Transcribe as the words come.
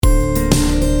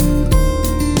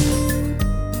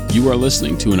You are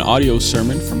listening to an audio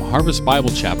sermon from Harvest Bible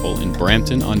Chapel in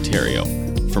Brampton, Ontario.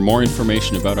 For more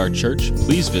information about our church,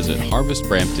 please visit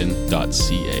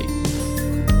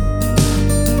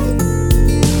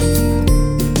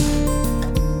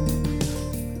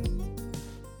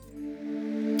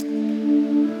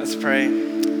Let's pray.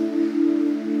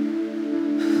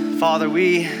 Father,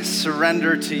 we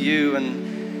surrender to you,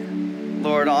 and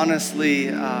Lord, honestly,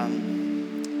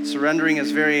 surrendering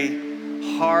is very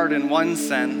hard in one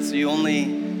sense. You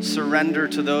only surrender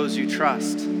to those you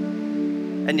trust.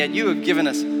 And yet you have given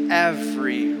us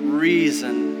every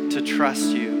reason to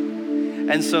trust you.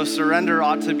 And so surrender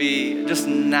ought to be just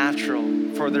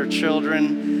natural for their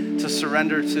children to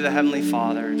surrender to the Heavenly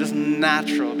Father. Just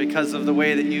natural because of the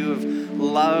way that you have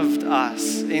loved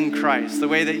us in Christ, the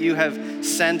way that you have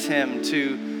sent him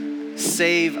to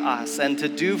save us and to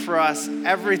do for us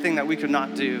everything that we could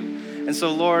not do. And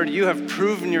so, Lord, you have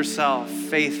proven yourself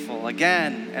faithful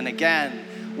again and again,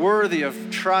 worthy of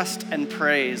trust and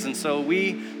praise. And so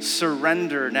we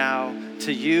surrender now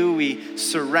to you. We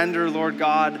surrender, Lord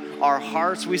God, our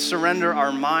hearts. We surrender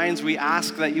our minds. We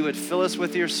ask that you would fill us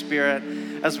with your Spirit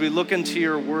as we look into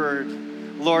your word,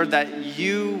 Lord, that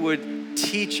you would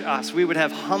teach us. We would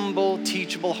have humble,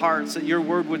 teachable hearts, that your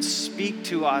word would speak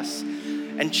to us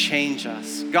and change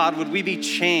us. God, would we be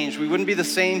changed? We wouldn't be the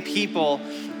same people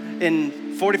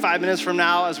in 45 minutes from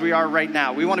now as we are right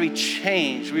now. We want to be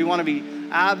changed. We want to be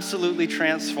absolutely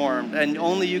transformed. And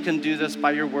only you can do this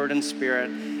by your word and Spirit.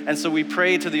 And so we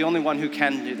pray to the only one who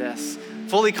can do this,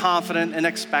 fully confident and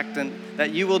expectant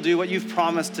that you will do what you've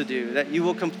promised to do, that you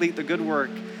will complete the good work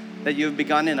that you have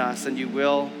begun in us, and you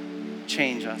will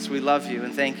change us. We love you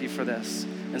and thank you for this.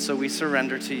 And so we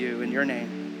surrender to you in your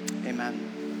name.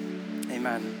 Amen.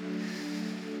 Amen.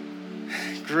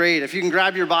 Great. If you can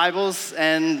grab your Bibles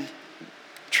and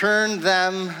turn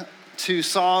them to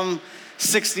Psalm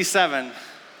 67,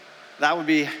 that would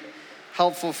be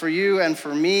helpful for you and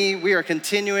for me. We are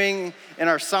continuing in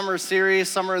our summer series,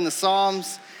 Summer in the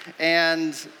Psalms,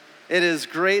 and it is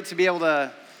great to be able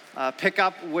to pick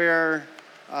up where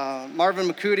Marvin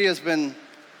McCooty has been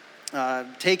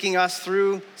taking us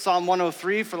through Psalm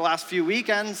 103 for the last few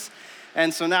weekends.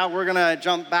 And so now we're going to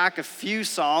jump back a few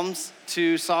Psalms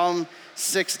to Psalm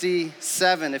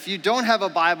 67. If you don't have a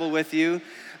Bible with you,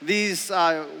 these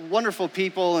wonderful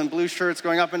people in blue shirts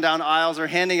going up and down aisles are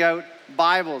handing out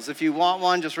Bibles. If you want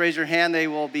one, just raise your hand. They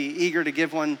will be eager to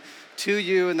give one to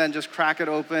you, and then just crack it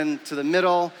open to the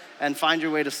middle and find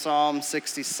your way to Psalm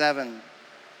 67.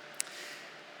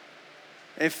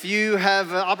 If you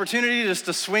have an opportunity just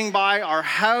to swing by our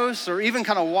house or even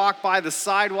kind of walk by the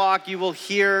sidewalk, you will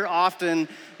hear often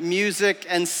music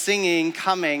and singing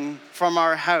coming from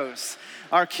our house.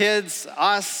 Our kids,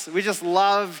 us, we just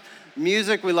love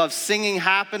music. We love singing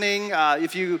happening.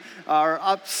 If you are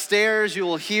upstairs, you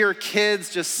will hear kids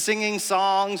just singing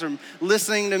songs or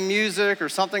listening to music or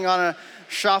something on a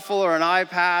shuffle or an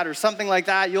iPad or something like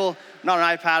that. Not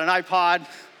an iPad, an iPod,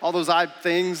 all those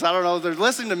things. I don't know. They're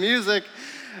listening to music.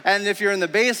 And if you're in the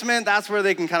basement, that's where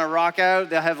they can kind of rock out.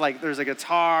 They'll have there's a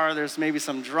guitar, there's maybe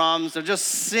some drums. They're just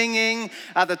singing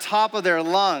at the top of their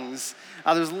lungs.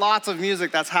 There's lots of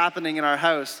music that's happening in our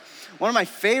house. One of my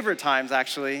favorite times,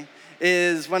 actually,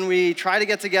 is when we try to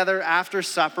get together after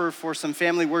supper for some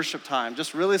family worship time.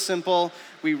 Just really simple.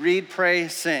 We read, pray,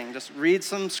 sing. Just read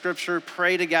some scripture,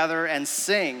 pray together, and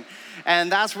sing.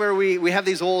 And that's where we have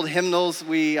these old hymnals.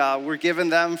 We were given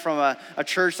them from a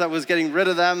church that was getting rid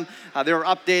of them. They were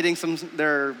updating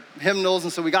their hymnals,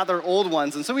 and so we got their old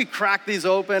ones. And so we crack these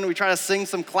open. We try to sing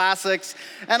some classics.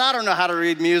 And I don't know how to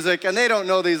read music, and they don't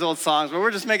know these old songs, but we're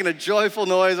just making a joyful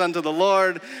noise unto the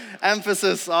Lord,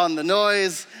 emphasis on the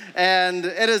noise. And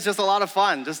it is just a lot of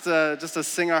fun just to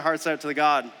sing our hearts out to the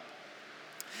God.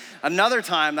 Another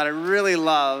time that I really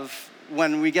love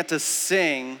when we get to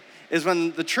sing is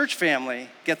when the church family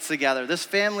gets together, this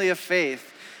family of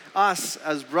faith, us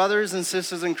as brothers and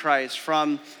sisters in Christ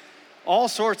from all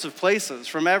sorts of places,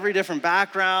 from every different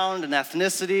background and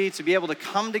ethnicity, to be able to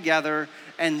come together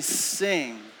and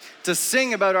sing, to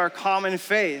sing about our common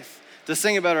faith, to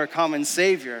sing about our common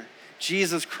Savior,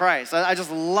 Jesus Christ. I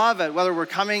just love it, whether we're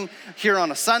coming here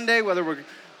on a Sunday, whether we're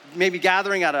maybe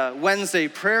gathering at a Wednesday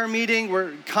prayer meeting,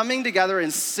 we're coming together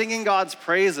and singing God's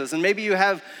praises. And maybe you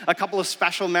have a couple of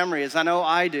special memories, I know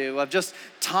I do, of just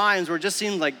times where it just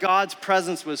seemed like God's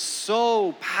presence was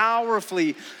so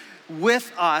powerfully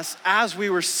with us as we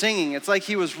were singing. It's like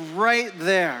he was right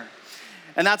there.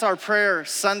 And that's our prayer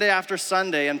Sunday after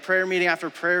Sunday and prayer meeting after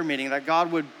prayer meeting, that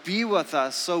God would be with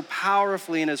us so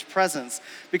powerfully in his presence,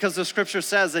 because the scripture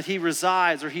says that he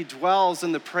resides or he dwells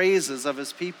in the praises of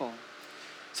his people.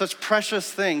 Such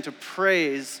precious thing to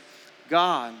praise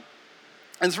God.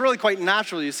 And it's really quite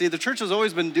natural, you see. The church has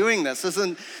always been doing this. This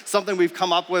isn't something we've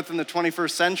come up with in the 21st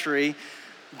century.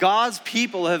 God's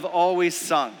people have always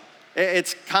sung.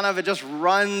 It just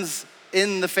runs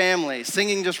in the family.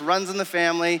 Singing just runs in the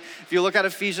family. If you look at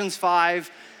Ephesians 5,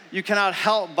 you cannot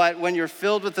help but, when you're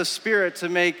filled with the Spirit, to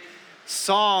make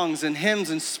songs and hymns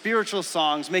and spiritual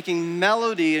songs, making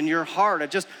melody in your heart. It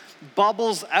just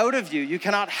bubbles out of you. You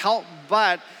cannot help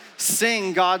but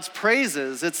sing God's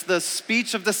praises. It's the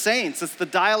speech of the saints. It's the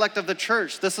dialect of the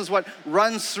church. This is what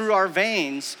runs through our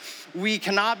veins. We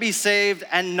cannot be saved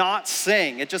and not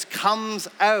sing. It just comes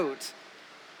out.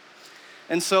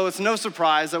 And so it's no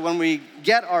surprise that when we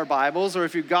get our Bibles, or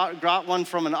if you got one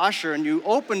from an usher and you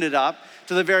opened it up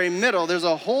to the very middle, there's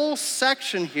a whole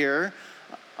section here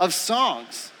of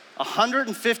songs,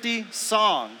 150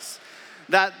 songs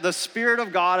that the Spirit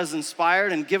of God has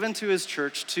inspired and given to his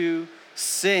church to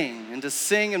sing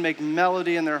and make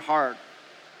melody in their heart.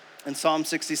 And Psalm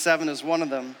 67 is one of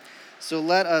them. So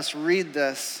let us read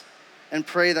this and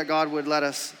pray that God would let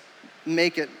us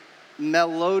make it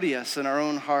melodious in our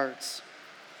own hearts.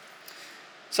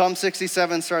 Psalm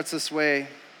 67 starts this way.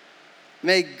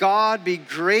 May God be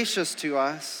gracious to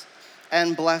us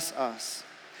and bless us,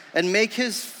 and make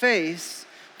his face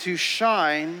to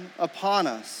shine upon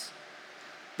us,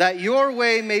 that your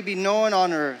way may be known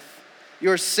on earth,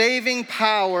 your saving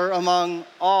power among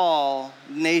all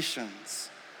nations.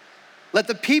 Let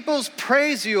the peoples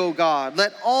praise you, O God.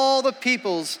 Let all the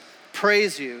peoples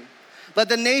praise you. Let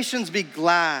the nations be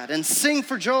glad and sing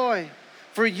for joy,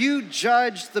 for you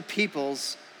judge the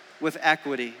peoples with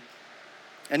equity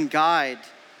and guide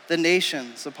the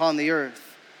nations upon the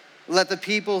earth. Let the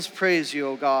peoples praise you,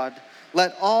 O God.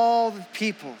 Let all the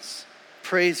peoples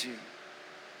praise you.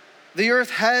 The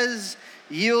earth has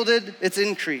yielded its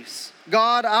increase.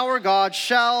 God, our God,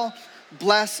 shall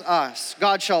bless us.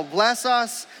 God shall bless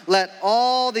us. Let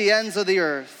all the ends of the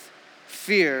earth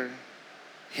fear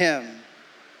him.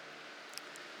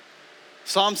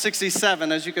 Psalm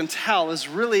 67, as you can tell, is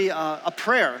really a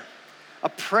prayer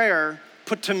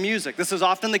put to music. This is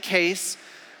often the case.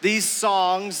 These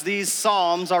songs, these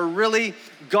psalms are really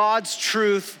God's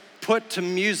truth put to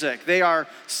music. They are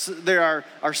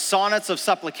sonnets of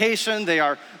supplication. They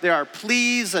are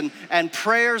pleas and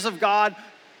prayers of God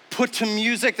put to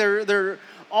music. They're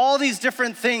all these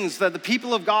different things that the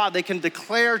people of God, they can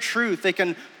declare truth, they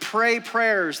can pray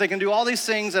prayers, they can do all these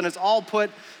things, and it's all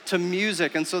put to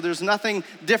music. And so there's nothing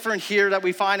different here that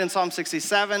we find in Psalm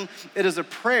 67. It is a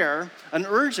prayer, an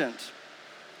urgent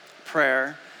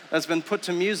prayer that's been put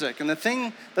to music. And the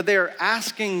thing that they are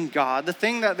asking God, the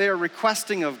thing that they are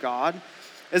requesting of God,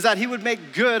 is that he would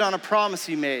make good on a promise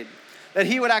he made, that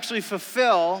he would actually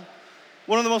fulfill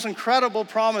one of the most incredible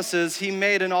promises he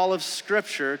made in all of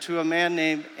Scripture to a man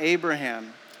named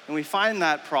Abraham. And we find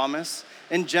that promise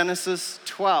in Genesis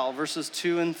 12, verses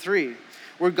 2 and 3,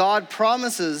 where God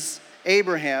promises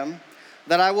Abraham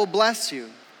that I will bless you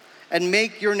and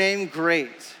make your name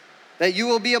great, that you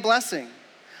will be a blessing.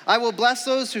 I will bless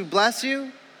those who bless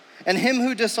you, and him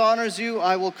who dishonors you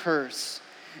I will curse.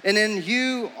 And in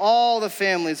you all the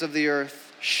families of the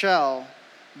earth shall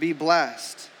be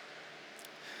blessed.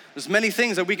 There's many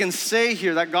things that we can say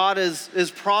here that God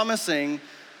is promising,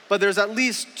 but there's at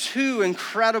least two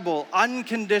incredible,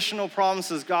 unconditional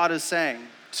promises God is saying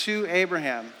to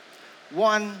Abraham.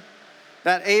 One,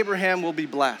 that Abraham will be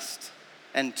blessed.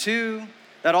 And two,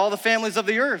 that all the families of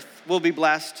the earth will be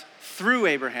blessed through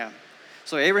Abraham.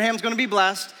 So Abraham's going to be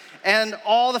blessed, and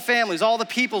all the families, all the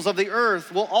peoples of the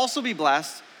earth will also be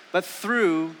blessed, but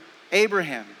through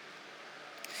Abraham.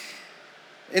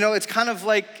 You know, it's kind of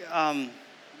like,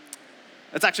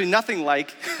 it's actually nothing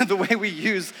like the way we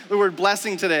use the word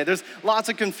blessing today. There's lots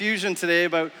of confusion today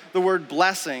about the word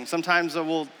blessing. Sometimes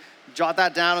we'll jot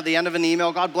that down at the end of an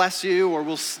email, God bless you,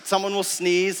 or someone will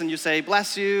sneeze and you say,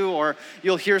 bless you, or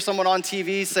you'll hear someone on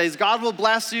TV says, God will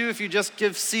bless you if you just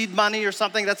give seed money or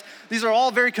something. These are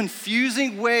all very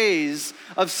confusing ways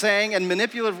of saying, and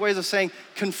manipulative ways of saying,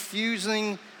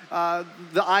 confusing the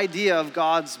idea of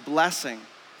God's blessing.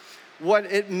 What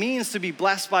it means to be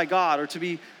blessed by God, or to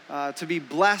be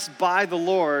blessed by the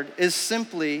Lord, is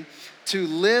simply to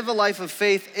live a life of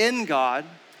faith in God,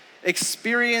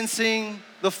 experiencing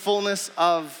the fullness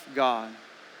of God.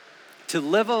 To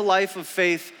live a life of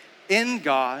faith in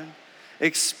God,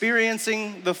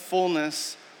 experiencing the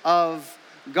fullness of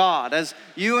God. As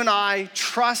you and I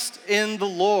trust in the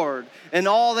Lord and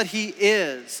all that he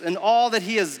is and all that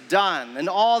he has done and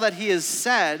all that he has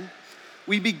said,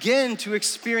 we begin to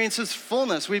experience his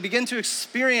fullness. We begin to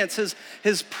experience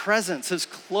his presence, his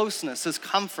closeness, his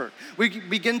comfort. We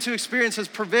begin to experience his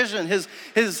provision,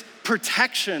 his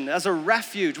protection as a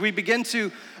refuge. We begin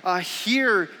to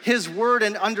hear his word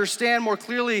and understand more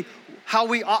clearly how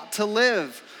we ought to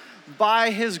live. By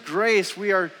his grace,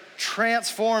 we are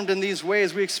transformed in these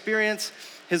ways. We experience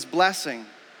his blessing.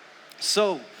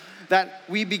 So that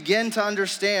we begin to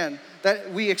understand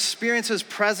that we experience his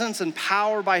presence and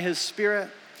power by his Spirit.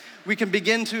 We can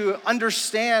begin to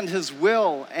understand his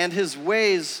will and his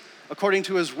ways according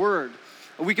to his word.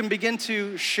 We can begin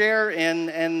to share in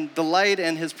and delight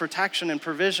in his protection and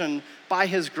provision by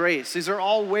his grace. These are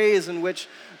all ways in which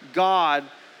God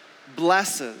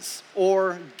blesses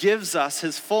or gives us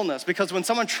his fullness. Because when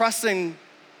someone trusts in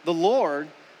the Lord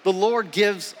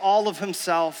gives all of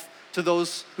himself to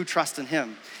those who trust in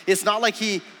him. It's not like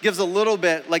he gives a little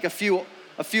bit, like a few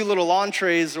little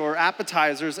entrees or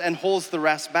appetizers and holds the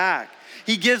rest back.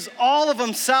 He gives all of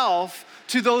himself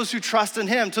to those who trust in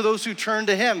him, to those who turn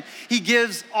to him. He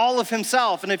gives all of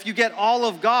himself. And if you get all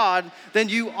of God, then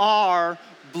you are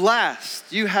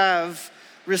blessed. You have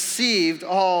received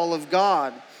all of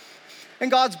God.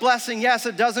 And God's blessing, yes,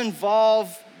 it does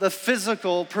involve the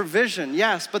physical provision,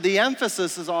 yes, but the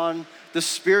emphasis is on the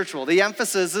spiritual. The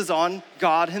emphasis is on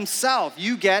God himself.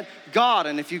 You get God,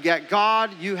 and if you get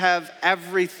God, you have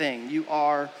everything. You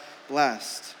are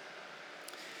blessed.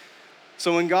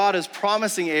 So when God is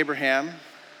promising Abraham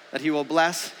that he will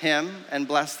bless him and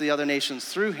bless the other nations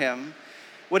through him,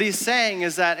 what he's saying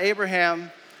is that,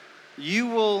 Abraham, you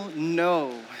will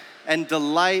know and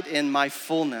delight in my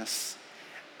fullness.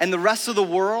 And the rest of the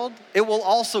world, it will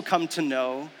also come to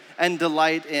know and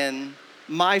delight in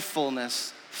my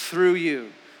fullness through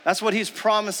you. That's what he's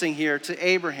promising here to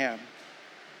Abraham.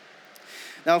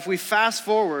 Now, if we fast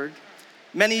forward,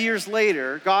 many years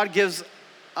later, God gives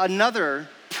another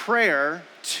prayer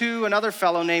to another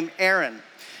fellow named Aaron.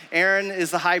 Aaron is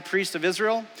the high priest of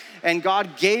Israel, and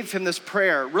God gave him this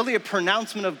prayer, really a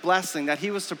pronouncement of blessing that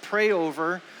he was to pray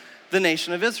over the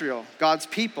nation of Israel, God's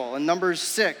people. In Numbers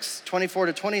 6, 24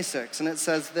 to 26, and it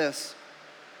says this: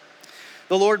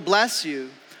 "The Lord bless you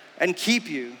and keep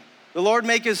you. The Lord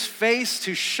make his face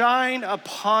to shine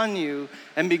upon you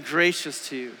and be gracious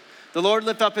to you. The Lord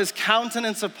lift up his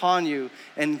countenance upon you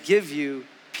and give you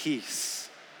peace."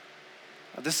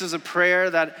 This is a prayer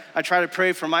that I try to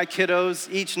pray for my kiddos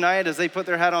each night as they put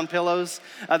their head on pillows.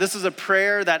 This is a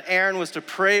prayer that Aaron was to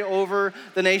pray over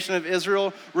the nation of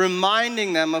Israel,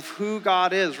 reminding them of who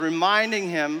God is,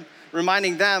 reminding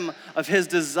them of his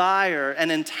desire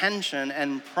and intention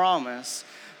and promise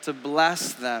to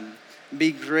bless them,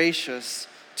 be gracious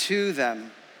to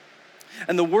them.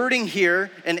 And the wording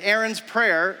here in Aaron's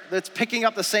prayer, that's picking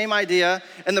up the same idea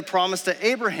in the promise to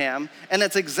Abraham, and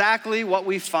it's exactly what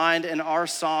we find in our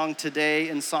song today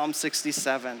in Psalm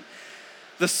 67.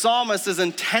 The psalmist is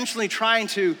intentionally trying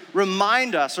to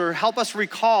remind us or help us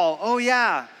recall, oh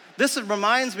yeah, this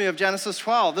reminds me of Genesis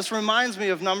 12. This reminds me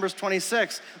of Numbers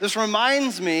 26. This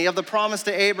reminds me of the promise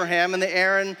to Abraham and the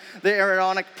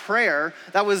Aaronic prayer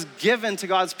that was given to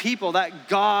God's people, that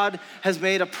God has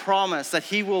made a promise that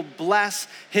he will bless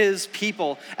his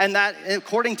people. And that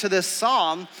according to this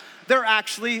psalm, they're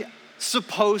actually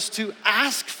supposed to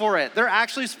ask for it. They're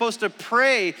actually supposed to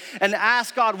pray and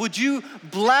ask God, would you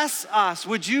bless us?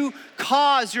 Would you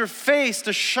cause your face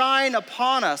to shine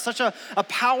upon us? Such a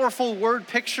powerful word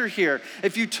picture here.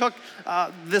 If you took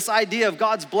this idea of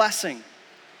God's blessing,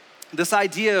 this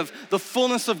idea of the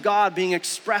fullness of God being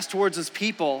expressed towards his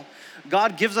people,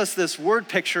 God gives us this word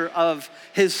picture of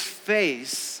his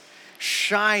face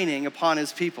shining upon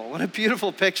his people. What a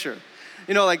beautiful picture.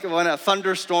 You know, like when a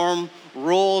thunderstorm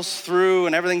rolls through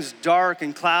and everything's dark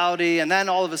and cloudy, and then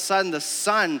all of a sudden the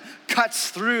sun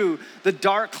cuts through the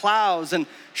dark clouds and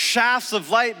shafts of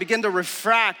light begin to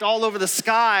refract all over the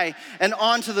sky and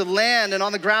onto the land and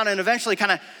on the ground, and eventually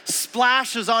kind of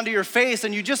splashes onto your face,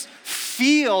 and you just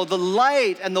feel the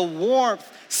light and the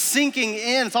warmth sinking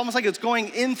in. It's almost like it's going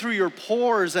in through your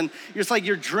pores, and it's like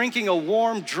you're drinking a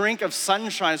warm drink of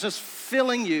sunshine. It's just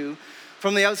filling you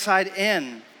from the outside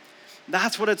in.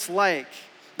 That's what it's like.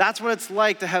 That's what it's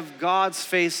like to have God's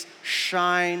face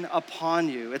shine upon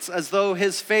you. It's as though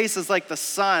his face is like the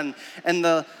sun, and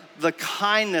the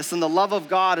kindness and the love of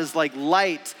God is like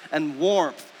light and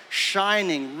warmth,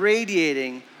 shining,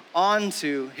 radiating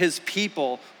onto his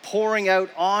people, pouring out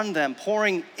on them,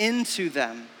 pouring into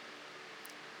them.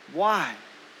 Why?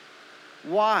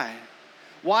 Why?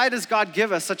 Why does God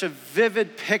give us such a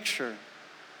vivid picture?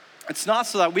 It's not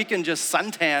so that we can just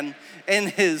suntan in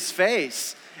his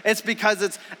face. It's because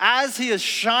it's as he is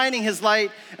shining his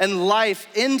light and life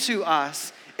into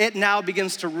us, it now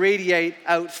begins to radiate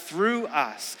out through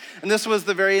us. And this was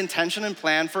the very intention and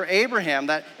plan for Abraham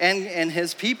and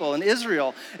his people in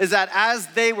Israel, is that as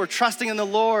they were trusting in the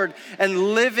Lord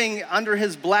and living under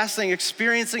his blessing,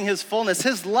 experiencing his fullness,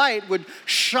 his light would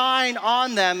shine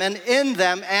on them and in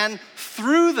them and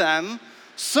through them,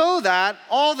 so that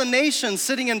all the nations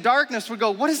sitting in darkness would go,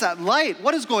 what is that light?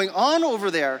 What is going on over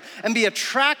there? And be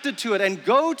attracted to it and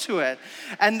go to it.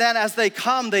 And then as they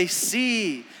come, they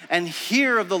see and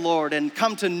hear of the Lord and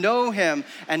come to know him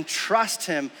and trust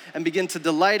him and begin to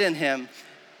delight in him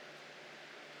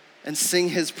and sing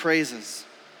his praises.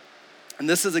 And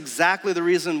this is exactly the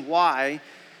reason why,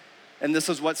 and this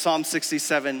is what Psalm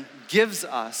 67 gives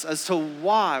us as to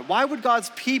why. Why would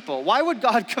God's people, why would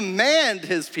God command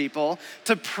his people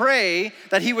to pray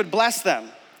that he would bless them?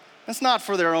 It's not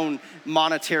for their own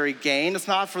monetary gain. It's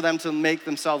not for them to make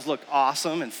themselves look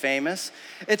awesome and famous.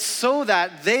 It's so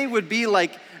that they would be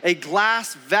like a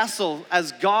glass vessel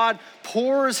as God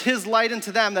pours his light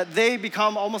into them, that they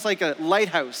become almost like a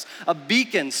lighthouse, a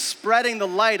beacon spreading the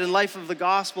light and life of the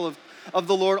gospel of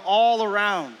the Lord all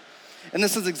around. And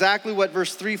this is exactly what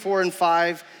verse 3, 4, and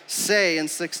 5 say in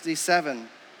 67.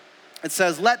 It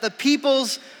says, let the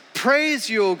peoples praise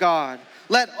you, O God.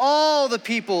 Let all the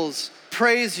peoples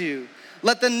praise you.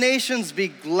 Let the nations be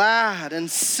glad and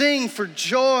sing for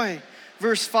joy.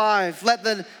 Verse 5, let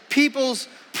the peoples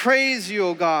praise you,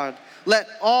 O God. Let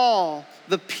all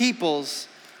the peoples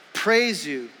praise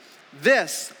you.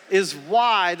 This is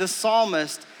why the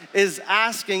psalmist is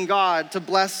asking God to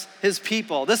bless his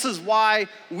people. This is why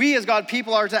we as God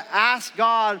people are to ask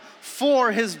God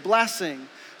for his blessing,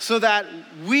 so that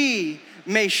we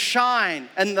may shine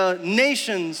and the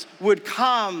nations would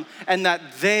come and that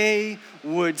they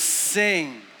would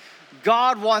sing.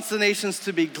 God wants the nations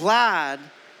to be glad,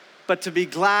 but to be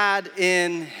glad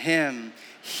in him.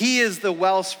 He is the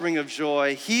wellspring of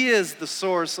joy. He is the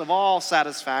source of all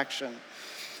satisfaction.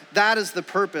 That is the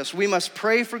purpose. We must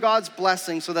pray for God's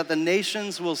blessing so that the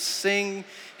nations will sing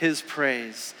his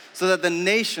praise. So that the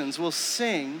nations will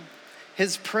sing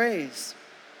his praise.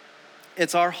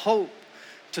 It's our hope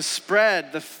to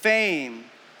spread the fame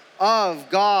of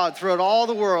God throughout all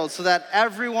the world so that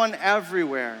everyone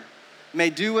everywhere may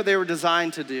do what they were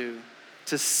designed to do,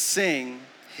 to sing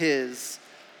his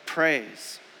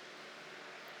praise.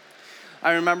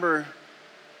 I remember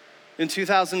in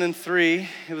 2003,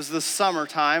 it was the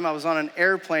summertime. I was on an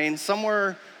airplane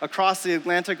somewhere across the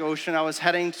Atlantic Ocean. I was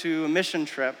heading to a mission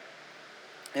trip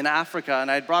in Africa, and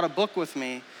I had brought a book with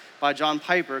me by John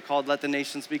Piper called Let the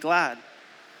Nations Be Glad.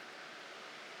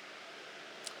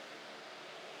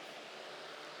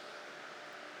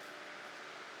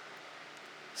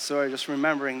 Sorry, just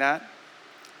remembering that.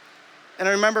 And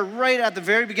I remember right at the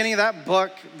very beginning of that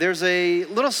book, there's a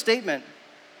little statement,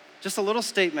 just a little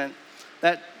statement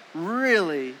that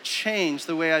really changed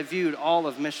the way I viewed all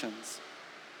of missions.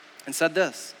 And said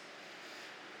this: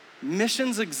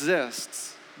 missions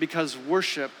exists because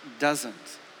worship doesn't.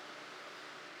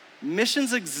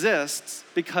 Missions exists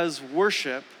because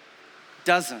worship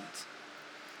doesn't.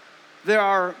 There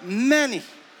are many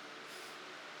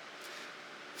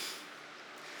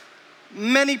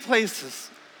places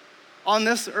on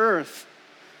this earth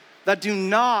that do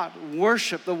not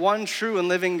worship the one true and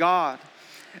living God.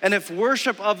 And if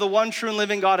worship of the one true and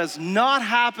living God is not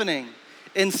happening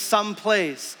in some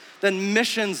place, then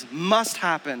missions must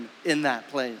happen in that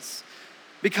place.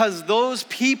 Because those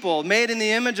people made in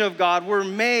the image of God were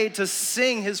made to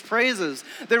sing his praises.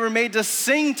 They were made to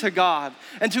sing to God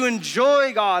and to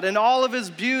enjoy God and all of his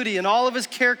beauty and all of his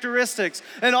characteristics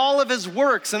and all of his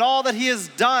works and all that he has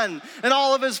done and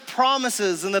all of his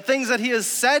promises and the things that he has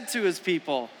said to his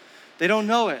people. They don't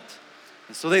know it.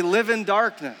 And so they live in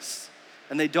darkness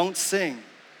and they don't sing.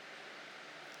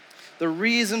 The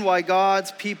reason why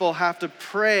God's people have to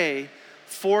pray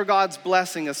for God's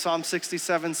blessing, as Psalm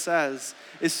 67 says,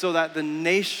 is so that the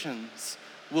nations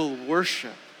will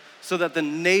worship, so that the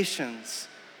nations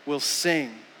will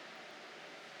sing.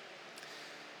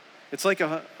 It's like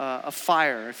a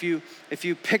fire. If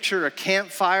you picture a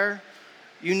campfire,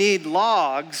 you need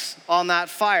logs on that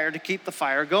fire to keep the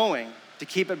fire going, to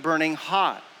keep it burning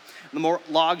hot. The more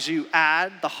logs you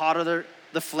add, the hotter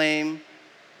the flame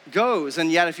goes.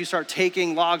 And yet if you start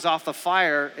taking logs off the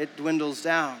fire, it dwindles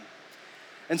down.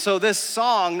 And so this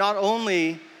song not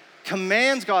only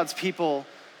commands God's people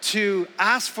to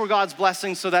ask for God's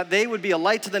blessing so that they would be a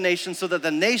light to the nations, so that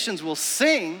the nations will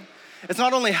sing. It's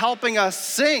not only helping us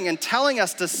sing and telling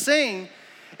us to sing,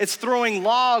 it's throwing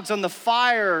logs on the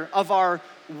fire of our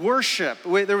worship.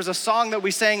 There was a song that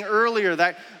we sang earlier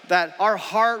that our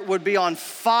heart would be on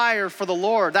fire for the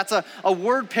Lord. That's a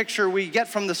word picture we get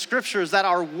from the scriptures, that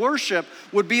our worship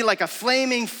would be like a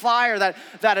flaming fire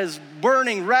that is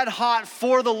burning red hot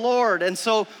for the Lord. And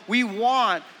so we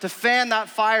want to fan that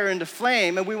fire into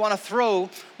flame, and we want to throw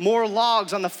more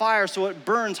logs on the fire so it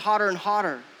burns hotter and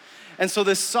hotter. And so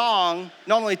this song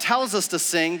not only tells us to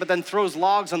sing, but then throws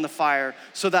logs on the fire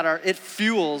so that it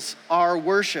fuels our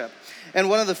worship. And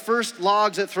one of the first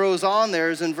logs it throws on there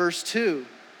is in verse 2.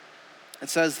 It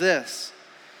says this,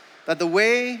 that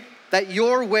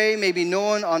your way may be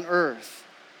known on earth,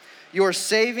 your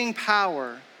saving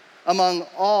power among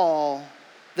all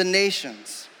the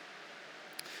nations.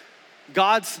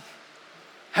 God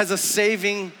has a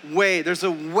saving way. There's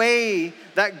a way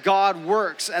that God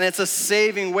works, and it's a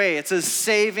saving way. It's a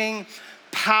saving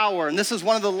power. And this is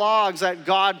one of the logs that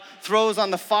God throws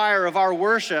on the fire of our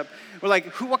worship. We're like,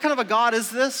 what kind of a God is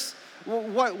this?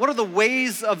 What are the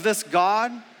ways of this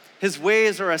God? His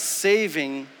ways are a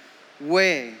saving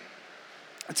way.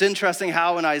 It's interesting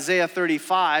how in Isaiah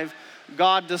 35,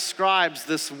 God describes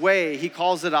this way. He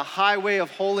calls it a highway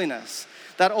of holiness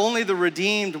that only the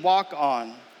redeemed walk on.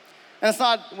 And it's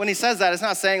not, when he says that, it's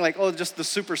not saying like, oh, just the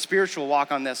super spiritual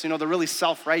walk on this, the really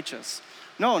self-righteous.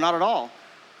 No, not at all.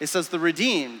 It says the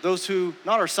redeemed, those who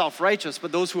not are self-righteous,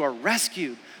 but those who are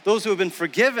rescued, those who have been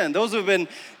forgiven, those who have been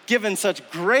given such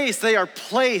grace, they are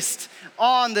placed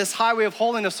on this highway of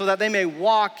holiness so that they may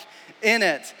walk in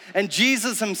it. And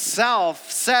Jesus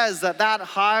himself says that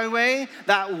highway,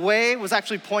 that way was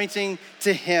actually pointing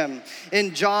to him.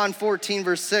 In John 14,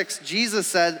 verse 6, Jesus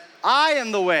said, I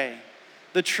am the way,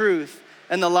 the truth,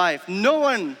 and the life. No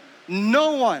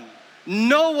one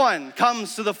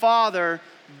comes to the Father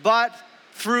but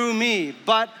through me,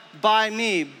 but by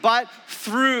me, but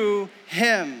through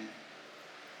him.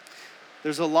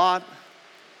 There's a lot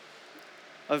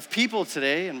of people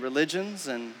today and religions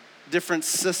and different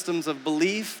systems of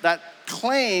belief that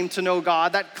claim to know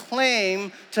God, that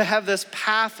claim to have this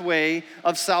pathway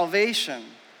of salvation.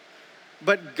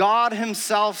 But God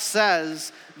himself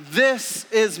says, this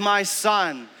is my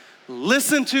son,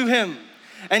 listen to him.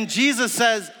 And Jesus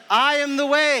says, I am the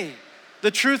way,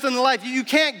 the truth, and the life. You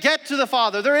can't get to the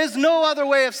Father. There is no other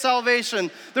way of salvation.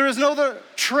 There is no other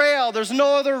trail. There's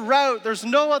no other route. There's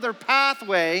no other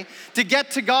pathway to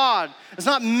get to God. There's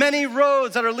not many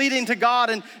roads that are leading to God,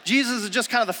 and Jesus is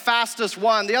just kind of the fastest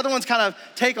one. The other ones kind of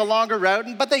take a longer route,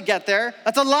 but they get there.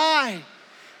 That's a lie.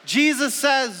 Jesus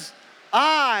says,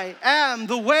 I am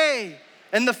the way.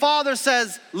 And the Father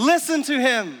says, listen to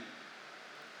him.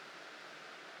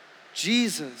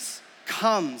 Jesus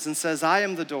comes and says, I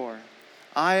am the door.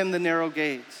 I am the narrow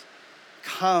gate.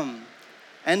 Come,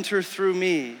 enter through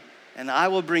me, and I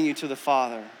will bring you to the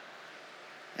Father.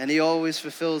 And he always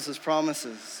fulfills his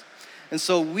promises. And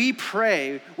so we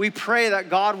pray that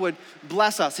God would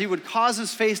bless us. He would cause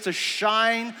his face to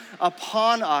shine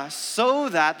upon us so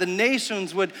that the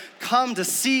nations would come to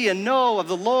see and know of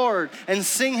the Lord and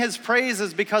sing his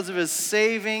praises because of his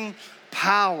saving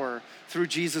power through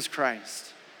Jesus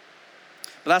Christ.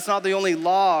 But that's not the only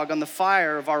log on the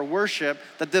fire of our worship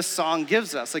that this song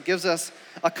gives us. It gives us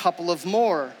a couple of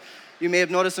more. You may have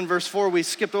noticed in verse 4, we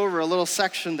skipped over a little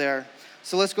section there.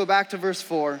 So let's go back to verse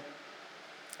 4.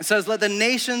 It says, let the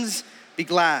nations be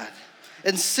glad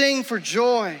and sing for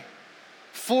joy.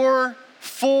 For,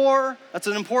 that's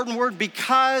an important word,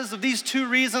 because of these two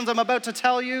reasons I'm about to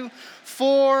tell you.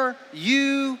 For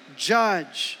you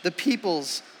judge the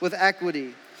peoples with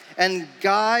equity and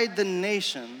guide the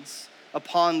nations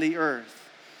upon the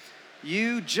earth.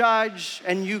 You judge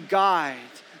and you guide.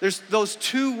 Those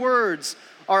two words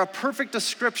are a perfect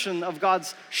description of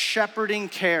God's shepherding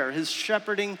care, his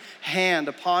shepherding hand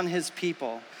upon his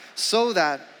people, so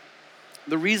that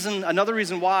another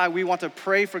reason why we want to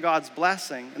pray for God's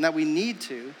blessing, and that we need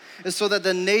to, is so that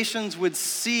the nations would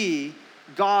see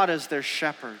God as their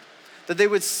shepherd, that they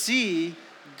would see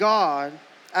God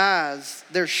as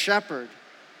their shepherd.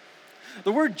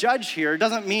 The word judge here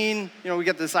doesn't mean, we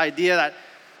get this idea that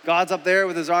God's up there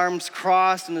with his arms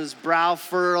crossed and his brow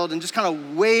furrowed and just kind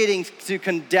of waiting to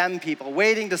condemn people,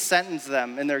 waiting to sentence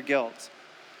them in their guilt.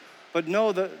 But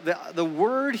no, the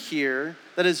word here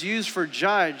that is used for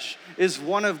judge is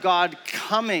one of God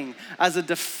coming as a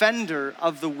defender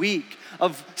of the weak,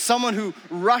 of someone who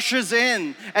rushes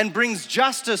in and brings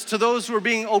justice to those who are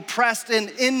being oppressed in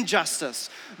injustice.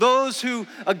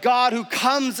 A God who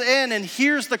comes in and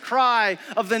hears the cry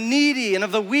of the needy and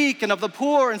of the weak and of the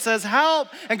poor and says, help.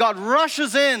 And God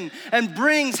rushes in and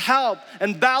brings help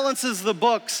and balances the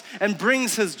books and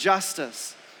brings his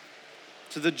justice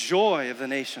to the joy of the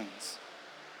nations.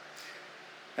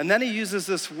 And then he uses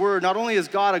this word. Not only is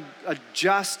God a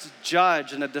just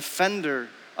judge and a defender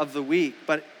of the weak,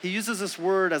 but he uses this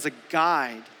word as a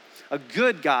guide, a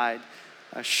good guide,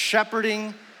 a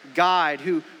shepherding guide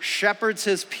who shepherds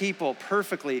his people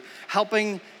perfectly,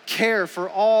 helping care for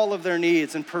all of their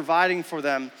needs and providing for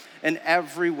them in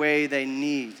every way they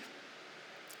need.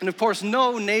 And of course,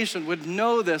 no nation would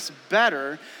know this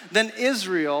better than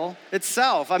Israel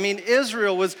itself. I mean,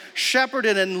 Israel was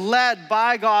shepherded and led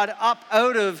by God up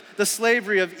out of the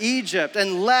slavery of Egypt,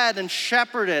 and led and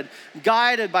shepherded,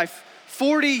 guided by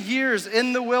 40 years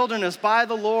in the wilderness by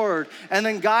the Lord, and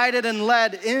then guided and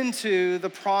led into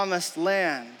the promised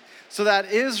land. So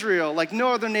that Israel, like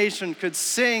no other nation, could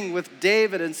sing with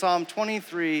David in Psalm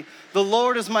 23, "The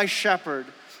Lord is my shepherd,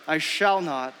 I shall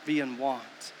not be in want."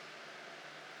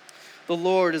 The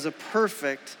Lord is a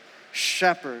perfect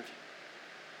shepherd.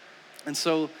 And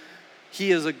so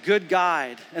he is a good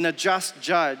guide and a just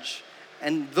judge.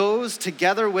 And those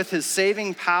together with his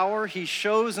saving power, he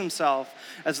shows himself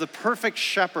as the perfect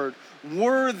shepherd,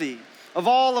 worthy of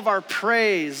all of our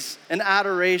praise and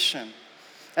adoration.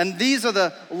 And these are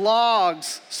the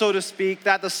logs, so to speak,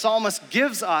 that the psalmist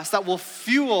gives us that will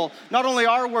fuel not only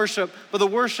our worship, but the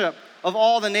worship of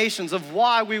all the nations, of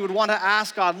why we would want to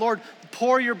ask God, Lord,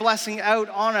 pour your blessing out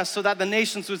on us so that the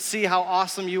nations would see how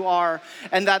awesome you are,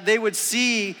 and that they would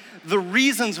see the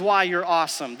reasons why you're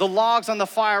awesome, the logs on the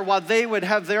fire, while they would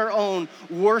have their own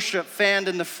worship fanned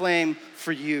in the flame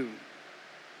for you.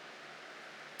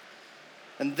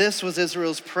 And this was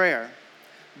Israel's prayer.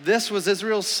 This was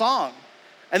Israel's song.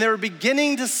 And they were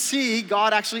beginning to see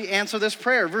God actually answer this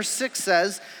prayer. Verse 6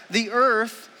 says, "The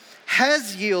earth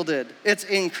has yielded its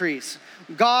increase.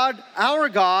 God, our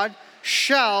God,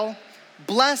 shall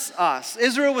bless us."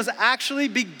 Israel was actually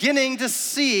beginning to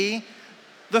see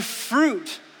the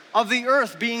fruit of the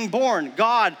earth being born.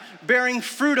 God bearing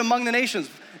fruit among the nations.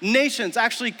 Nations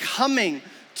actually coming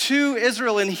to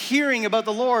Israel and hearing about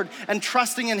the Lord and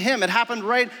trusting in him. It happened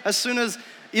right as soon as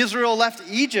Israel left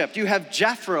Egypt. You have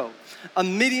Jethro, a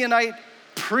Midianite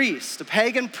priest, a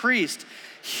pagan priest,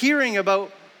 hearing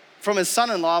about from his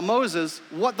son-in-law, Moses,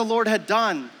 what the Lord had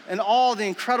done and all the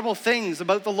incredible things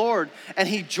about the Lord. And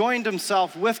he joined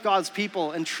himself with God's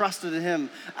people and trusted in him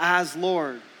as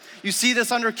Lord. You see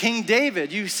this under King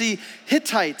David. You see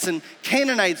Hittites and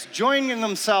Canaanites joining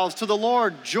themselves to the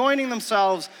Lord, joining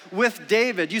themselves with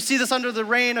David. You see this under the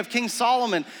reign of King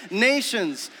Solomon.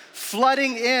 Nations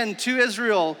flooding in to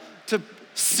Israel to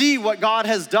see what God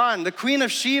has done. The Queen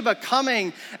of Sheba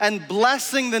coming and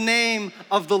blessing the name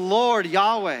of the Lord,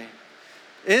 Yahweh.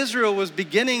 Israel was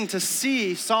beginning to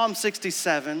see Psalm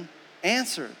 67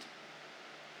 answered.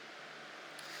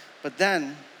 But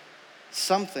then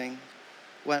something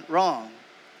went wrong.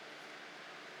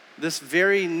 This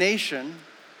very nation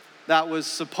that was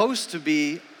supposed to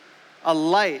be a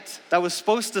light, that was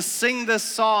supposed to sing this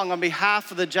song on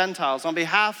behalf of the Gentiles, on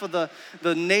behalf of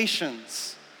the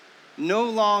nations, no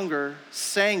longer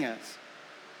sang it.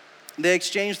 They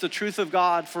exchanged the truth of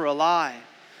God for a lie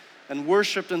and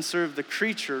worshiped and served the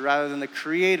creature rather than the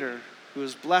Creator, who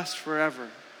is blessed forever.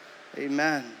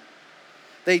 Amen.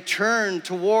 They turned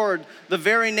toward the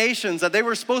very nations that they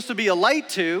were supposed to be a light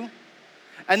to,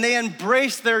 and they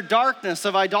embraced their darkness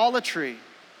of idolatry.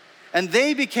 And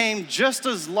they became just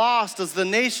as lost as the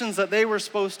nations that they were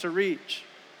supposed to reach.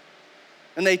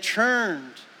 And they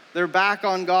turned their back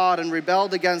on God and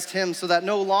rebelled against him, so that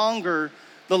no longer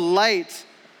the light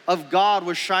of God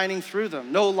was shining through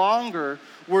them. No longer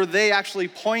were they actually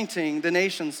pointing the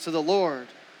nations to the Lord.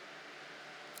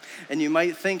 And you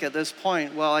might think at this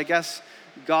point, well, I guess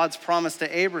God's promise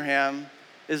to Abraham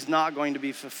is not going to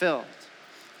be fulfilled.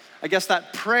 I guess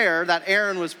that prayer that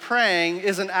Aaron was praying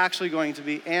isn't actually going to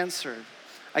be answered.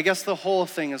 I guess the whole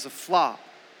thing is a flop.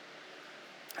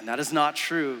 And that is not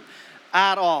true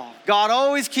at all. God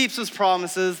always keeps his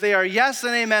promises. They are yes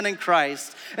and amen in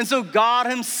Christ. And so God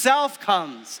himself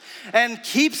comes and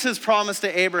keeps his promise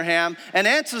to Abraham and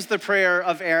answers the prayer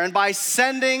of Aaron by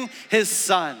sending his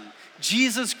son,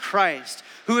 Jesus Christ,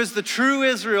 who is the true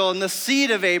Israel and the seed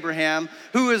of Abraham,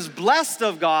 who is blessed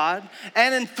of God,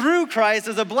 and through Christ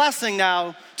is a blessing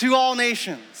now to all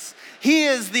nations. He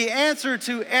is the answer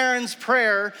to Aaron's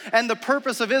prayer and the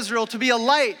purpose of Israel to be a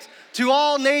light to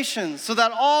all nations, so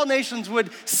that all nations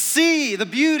would see the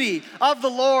beauty of the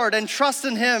Lord and trust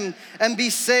in him and be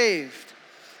saved.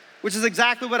 Which is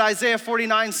exactly what Isaiah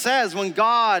 49 says when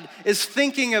God is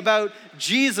thinking about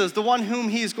Jesus, the one whom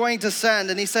he's going to send.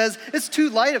 And he says, it's too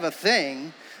light of a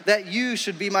thing that you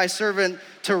should be my servant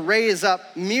to raise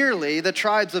up merely the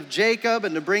tribes of Jacob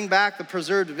and to bring back the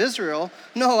preserved of Israel.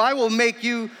 No, I will make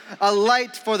you a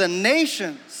light for the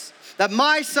nations, that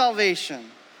my salvation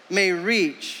may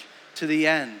reach to the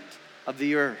end of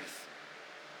the earth.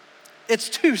 It's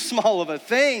too small of a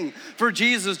thing for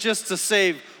Jesus just to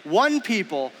save one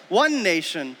people, one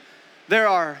nation. There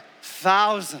are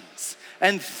thousands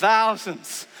and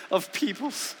thousands of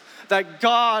peoples that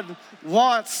God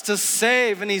wants to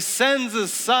save, and he sends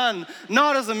his son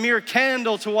not as a mere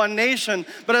candle to one nation,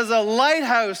 but as a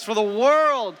lighthouse for the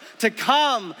world to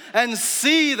come and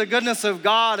see the goodness of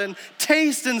God and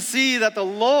taste and see that the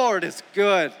Lord is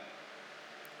good.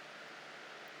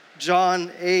 John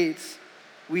 8,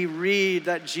 we read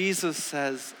that Jesus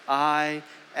says, I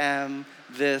am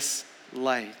this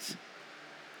light.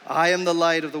 I am the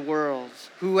light of the world.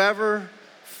 Whoever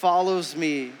follows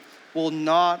me will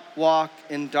not walk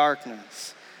in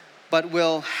darkness, but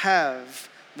will have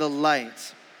the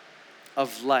light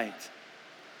of light.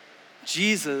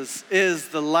 Jesus is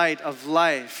the light of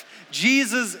life.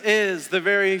 Jesus is the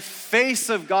very face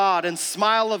of God and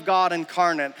smile of God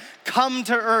incarnate, come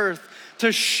to earth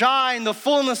to shine the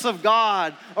fullness of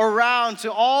God around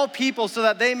to all people so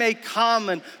that they may come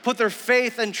and put their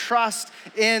faith and trust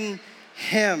in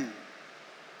him.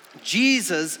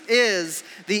 Jesus is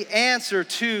the answer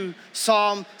to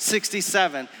Psalm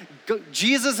 67.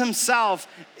 Jesus himself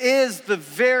is the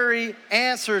very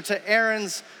answer to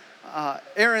Aaron's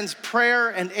prayer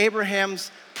and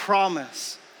Abraham's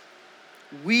promise.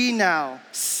 We now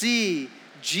see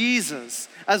Jesus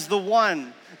as the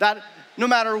one that no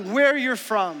matter where you're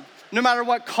from, no matter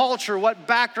what culture, what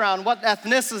background, what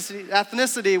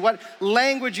ethnicity, what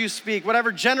language you speak,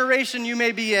 whatever generation you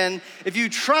may be in, if you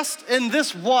trust in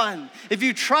this one, if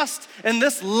you trust in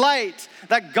this light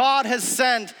that God has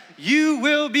sent, you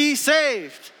will be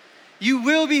saved. You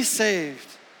will be saved.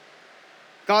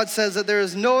 God says that there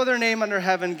is no other name under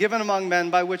heaven given among men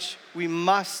by which we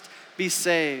must be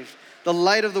saved. The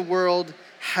light of the world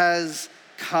has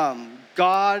come.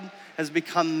 God has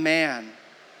become man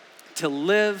to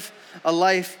live a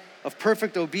life of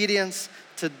perfect obedience,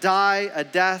 to die a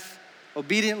death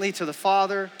obediently to the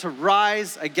Father, to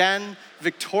rise again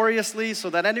victoriously so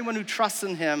that anyone who trusts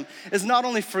in him is not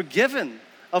only forgiven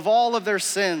of all of their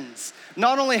sins,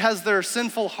 not only has their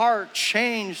sinful heart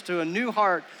changed to a new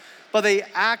heart, but they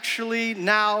actually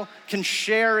now can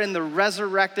share in the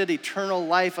resurrected eternal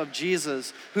life of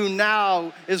Jesus, who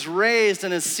now is raised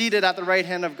and is seated at the right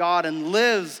hand of God and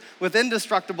lives with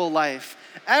indestructible life.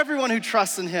 Everyone who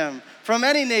trusts in him, from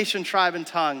any nation, tribe, and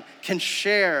tongue, can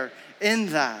share in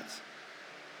that.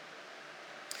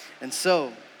 And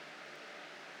so,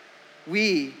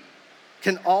 we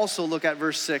can also look at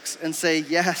verse 6 and say,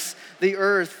 yes, the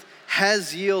earth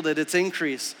has yielded its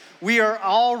increase. We are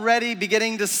already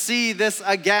beginning to see this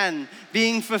again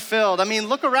being fulfilled. I mean,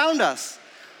 look around us.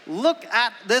 Look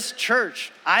at this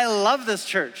church. I love this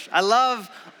church. I love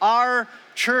our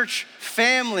church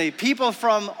family, people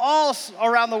from all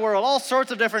around the world, all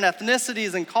sorts of different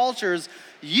ethnicities and cultures.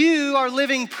 You are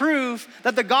living proof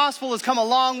that the gospel has come a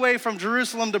long way from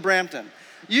Jerusalem to Brampton.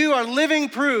 You are living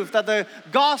proof that the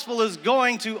gospel is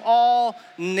going to all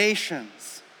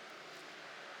nations.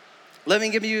 Let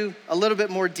me give you a little bit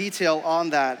more detail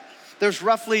on that. There's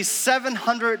roughly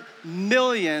 700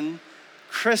 million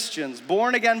Christians,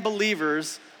 born again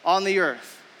believers on the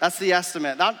earth. That's the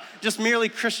estimate. Not just merely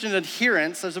Christian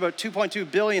adherents. There's about 2.2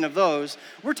 billion of those.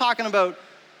 We're talking about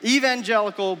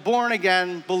evangelical, born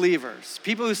again believers.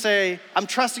 People who say, I'm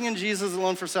trusting in Jesus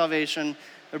alone for salvation.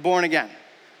 They're born again.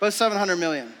 About 700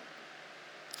 million.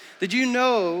 Did you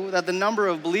know that the number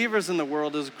of believers in the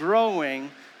world is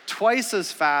growing twice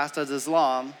as fast as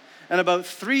Islam and about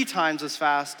 3 times as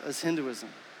fast as Hinduism?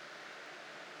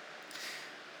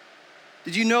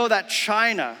 Did you know that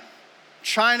China,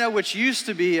 which used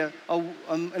to be an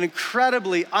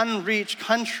incredibly unreached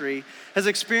country, has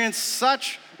experienced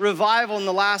such revival in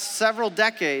the last several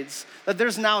decades that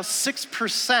there's now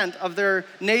 6% of their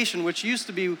nation, which used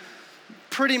to be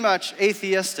pretty much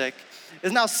atheistic,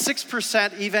 is now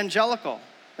 6% evangelical.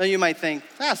 Now you might think,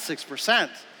 that's 6%.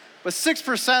 But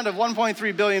 6% of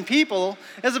 1.3 billion people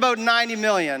is about 90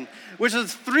 million, which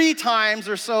is 3 times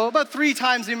or so, about 3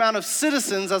 times the amount of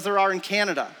citizens as there are in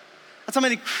Canada. That's how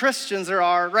many Christians there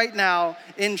are right now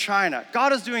in China.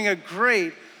 God is doing a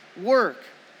great work.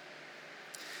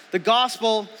 The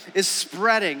gospel is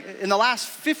spreading. In the last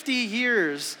 50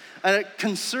 years, a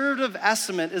conservative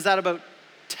estimate is that about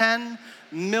 10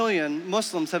 million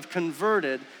Muslims have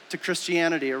converted to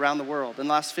Christianity around the world in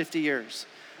the last 50 years,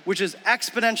 which is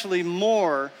exponentially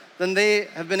more than they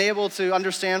have been able to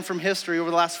understand from history over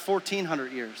the last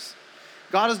 1,400 years.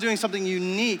 God is doing something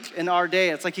unique in our day.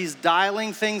 It's like he's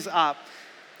dialing things up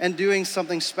and doing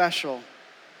something special.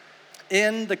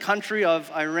 In the country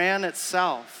of Iran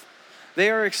itself, they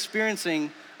are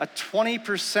experiencing a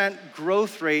 20%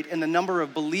 growth rate in the number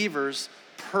of believers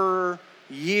per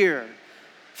year.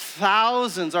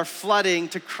 Thousands are flooding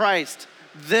to Christ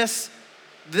this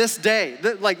day.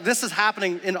 This is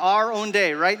happening in our own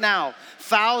day right now.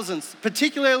 Thousands,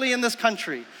 particularly in this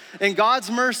country. In God's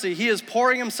mercy, he is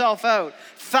pouring himself out.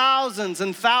 Thousands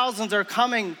and thousands are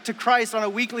coming to Christ on a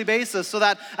weekly basis, so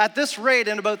that at this rate,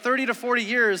 in about 30 to 40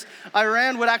 years,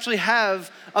 Iran would actually have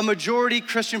a majority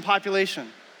Christian population.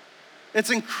 It's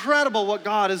incredible what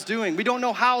God is doing. We don't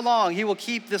know how long he will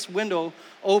keep this window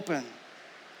open.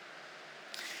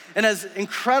 And as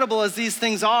incredible as these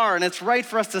things are, and it's right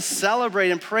for us to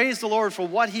celebrate and praise the Lord for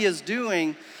what he is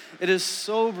doing, it is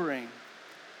sobering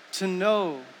to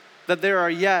know that there are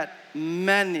yet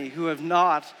many who have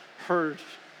not heard.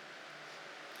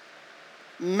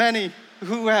 Many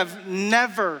who have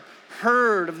never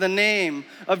heard of the name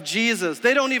of Jesus.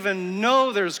 They don't even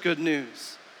know there's good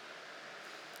news.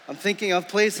 I'm thinking of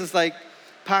places like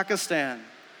Pakistan.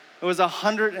 It was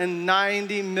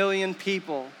 190 million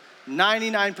people,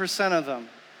 99% of them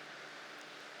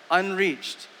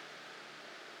unreached.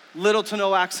 Little to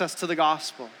no access to the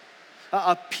gospel.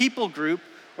 A people group,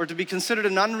 or to be considered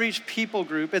an unreached people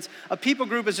group, a people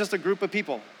group is just a group of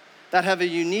people that have a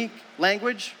unique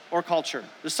language or culture.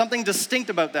 There's something distinct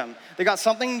about them. They got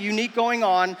something unique going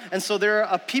on, and so they're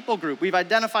a people group. We've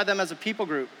identified them as a people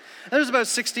group. And there's about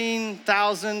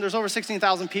 16,000, there's over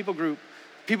 16,000 people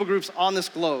groups on this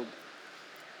globe.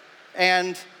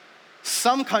 And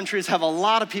some countries have a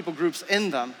lot of people groups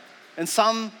in them, and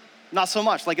some not so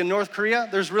much. Like in North Korea,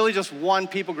 there's really just one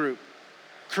people group,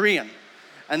 Korean.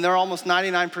 And they're almost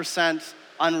 99%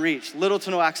 unreached, little to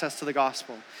no access to the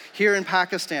gospel. Here in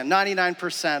Pakistan,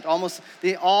 99%,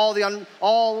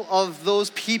 all of those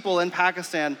people in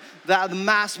Pakistan, the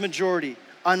mass majority,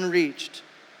 unreached.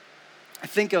 I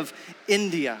think of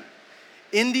India.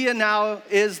 India now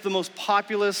is the most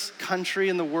populous country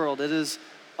in the world. It is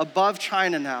above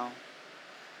China now.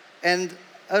 And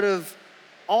out of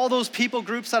all those people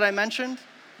groups that I mentioned,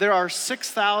 there are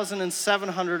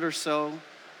 6,700 or so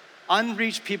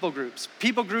unreached people groups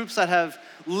that have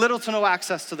little to no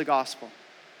access to the gospel.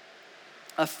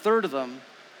 A third of them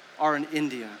are in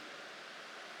India.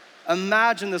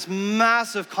 Imagine this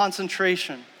massive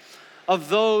concentration of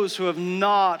those who have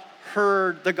not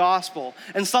heard the gospel.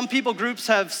 And some people groups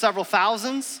have several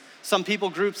thousands. Some people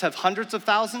groups have hundreds of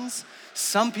thousands.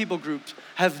 Some people groups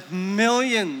have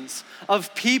millions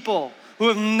of people who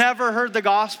have never heard the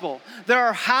gospel. There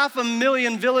are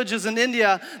 500,000 villages in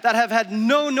India that have had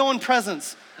no known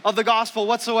presence of the gospel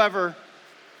whatsoever,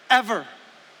 ever.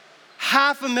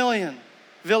 500,000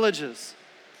 villages.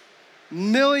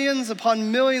 Millions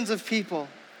upon millions of people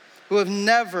who have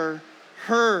never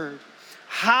heard.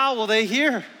 How will they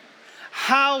hear?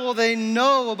 How will they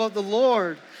know about the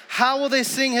Lord? How will they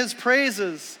sing his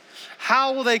praises?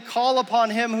 How will they call upon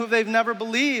him who they've never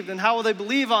believed? And how will they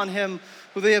believe on him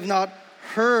who they have not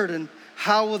heard? And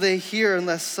how will they hear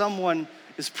unless someone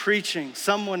is preaching,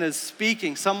 someone is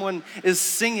speaking, someone is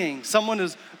singing, someone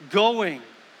is going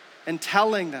and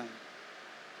telling them?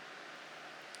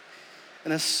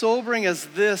 And as sobering as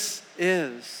this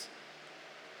is,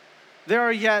 there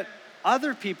are yet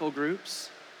other people groups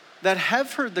that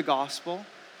have heard the gospel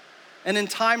and in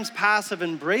times past have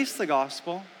embraced the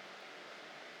gospel,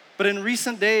 but in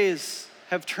recent days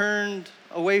have turned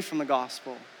away from the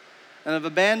gospel and have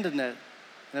abandoned it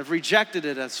and have rejected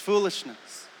it as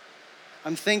foolishness.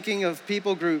 I'm thinking of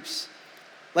people groups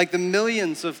like the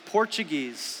millions of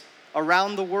Portuguese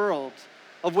around the world,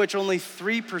 of which only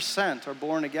 3% are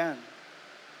born again.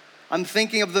 I'm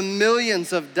thinking of the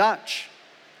millions of Dutch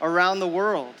around the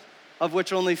world, of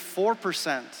which only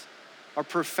 4% are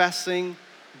professing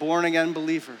born-again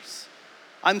believers.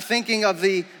 I'm thinking of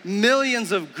the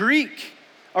millions of Greek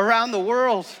around the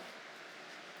world.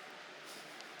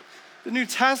 The New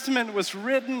Testament was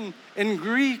written in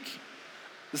Greek.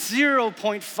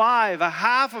 0.5,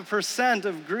 0.5%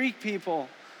 of Greek people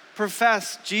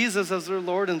profess Jesus as their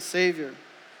Lord and Savior.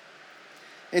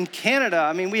 In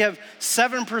Canada, we have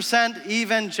 7%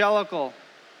 evangelical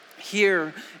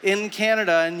here in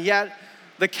Canada, and yet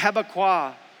the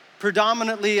Quebecois,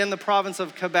 predominantly in the province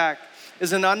of Quebec,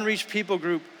 is an unreached people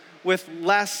group with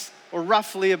less, or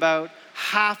roughly about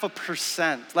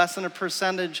 0.5%, less than a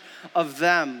percentage of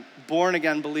them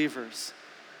born-again believers,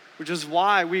 which is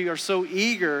why we are so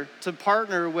eager to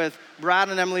partner with Brad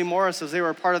and Emily Morris as they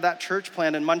were part of that church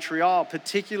plant in Montreal,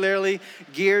 particularly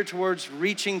geared towards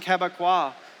reaching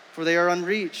Quebecois for they are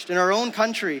unreached. In our own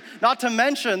country, not to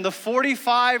mention the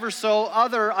 45 or so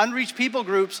other unreached people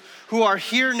groups who are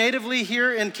here natively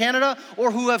here in Canada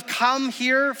or who have come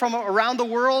here from around the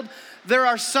world, there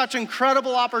are such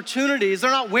incredible opportunities.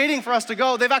 They're not waiting for us to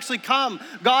go. They've actually come.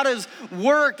 God has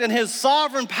worked in his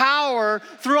sovereign power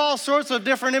through all sorts of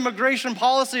different immigration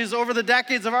policies over the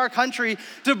decades of our country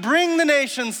to bring the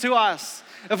nations to us.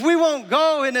 If we won't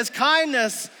go in his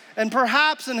kindness and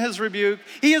perhaps in his rebuke,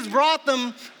 he has brought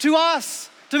them to us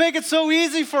to make it so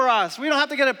easy for us. We don't have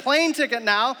to get a plane ticket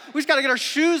now. We just got to get our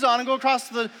shoes on and go across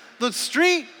the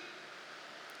street.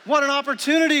 What an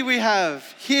opportunity we have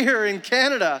here in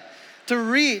Canada to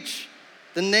reach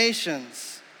the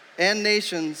nations and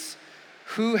nations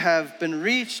who have been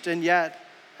reached and yet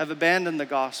have abandoned the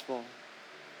gospel.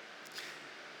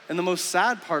 And the most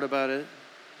sad part about it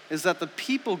is that the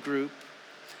people group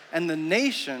and the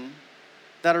nation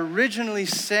that originally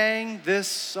sang this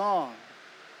song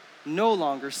no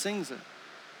longer sings it.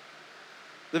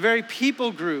 The very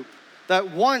people group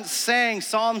that once sang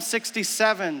Psalm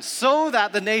 67 so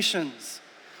that the nations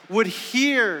would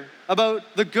hear about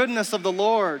the goodness of the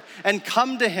Lord and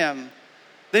come to him,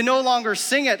 they no longer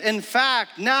sing it. In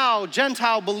fact, now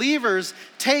Gentile believers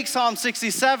take Psalm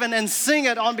 67 and sing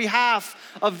it on behalf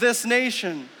of this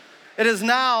nation. It is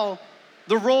now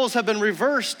the roles have been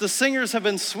reversed, the singers have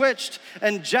been switched,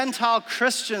 and Gentile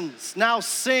Christians now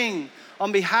sing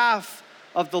on behalf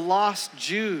of the lost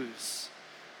Jews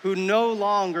who no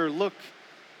longer look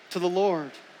to the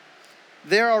Lord.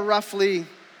 There are roughly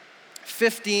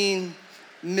 15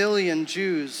 million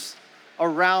Jews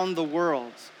around the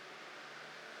world.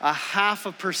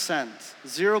 0.5%,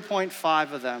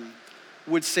 0.5 of them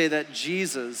would say that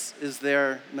Jesus is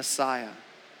their Messiah.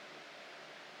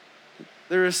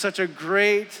 There is such a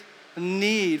great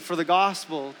need for the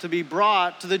gospel to be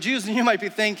brought to the Jews. And you might be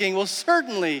thinking, well,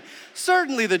 certainly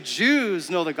the Jews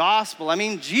know the gospel. I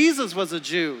mean, Jesus was a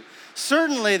Jew.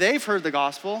 Certainly they've heard the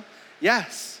gospel.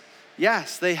 Yes,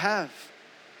 they have.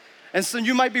 And so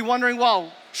you might be wondering,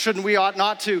 well, shouldn't we ought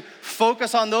not to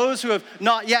focus on those who have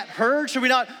not yet heard? Should we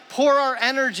not pour our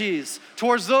energies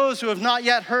towards those who have not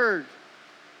yet heard?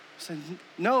 So,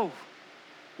 no,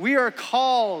 we are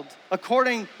called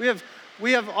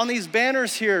we have on these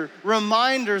banners here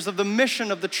reminders of the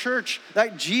mission of the church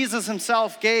that Jesus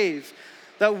himself gave,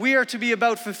 that we are to be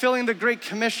about fulfilling the Great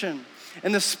Commission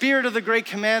in the spirit of the Great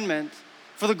Commandment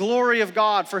for the glory of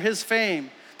God, for his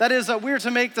fame. That is, that we're to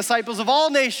make disciples of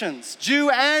all nations, Jew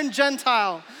and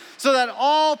Gentile, so that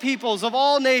all peoples of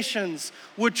all nations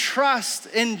would trust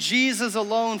in Jesus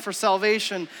alone for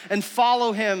salvation and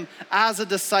follow him as a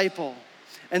disciple,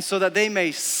 and so that they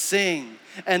may sing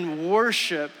and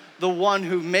worship the one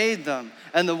who made them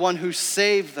and the one who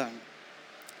saved them.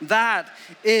 That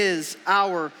is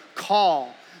our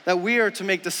call, that we are to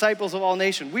make disciples of all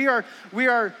nations. We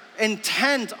are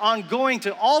intent on going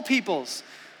to all peoples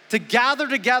to gather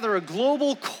together a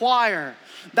global choir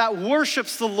that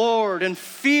worships the Lord in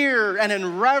fear and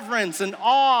in reverence and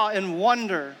awe and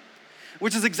wonder,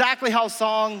 which is exactly how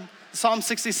Psalm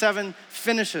 67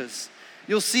 finishes.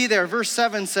 You'll see there, verse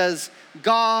 7 says,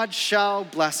 God shall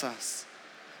bless us.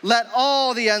 Let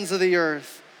all the ends of the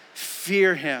earth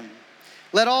fear him.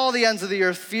 Let all the ends of the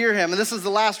earth fear him. And this is the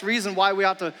last reason why we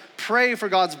ought to pray for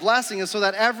God's blessing, is so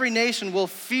that every nation will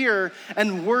fear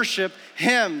and worship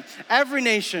him. Every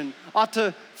nation ought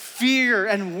to fear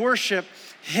and worship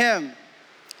him.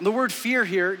 The word fear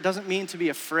here doesn't mean to be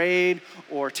afraid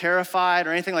or terrified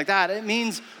or anything like that. It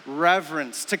means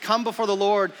reverence, to come before the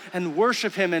Lord and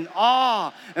worship him in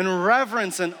awe and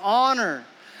reverence and honor.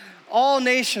 All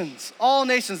nations,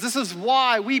 this is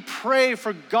why we pray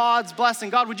for God's blessing.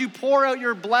 God, would you pour out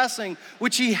your blessing,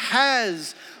 which he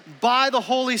has by the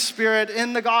Holy Spirit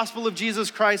in the gospel of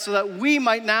Jesus Christ, so that we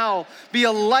might now be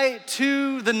a light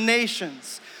to the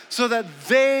nations, so that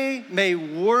they may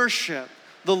worship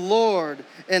the Lord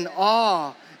in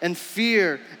awe and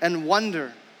fear and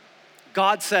wonder.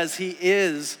 God says he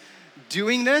is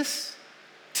doing this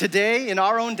today in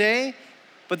our own day,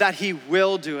 but that he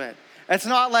will do it. It's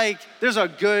not like there's a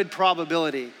good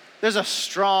probability. There's a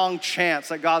strong chance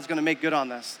that God's gonna make good on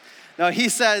this. No, he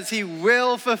says he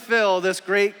will fulfill this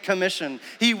great commission.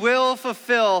 He will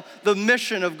fulfill the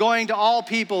mission of going to all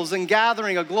peoples and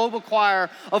gathering a global choir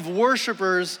of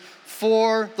worshipers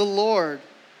for the Lord.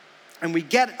 And we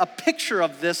get a picture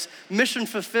of this mission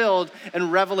fulfilled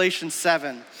in Revelation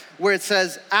 7, where it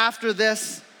says, after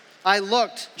this I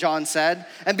looked, John said,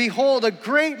 and behold, a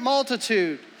great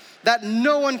multitude that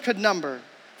no one could number,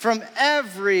 from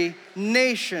every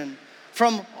nation,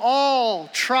 from all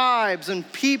tribes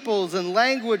and peoples and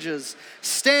languages,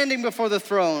 standing before the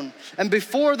throne and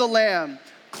before the Lamb,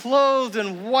 clothed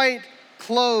in white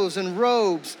clothes and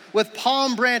robes, with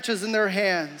palm branches in their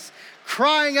hands,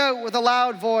 crying out with a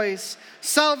loud voice,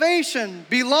 "Salvation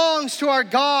belongs to our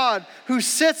God who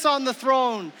sits on the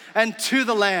throne and to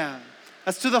the Lamb."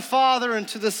 That's to the Father and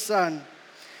to the Son.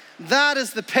 That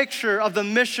is the picture of the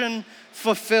mission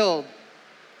fulfilled.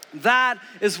 That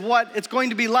is what it's going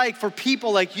to be like for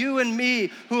people like you and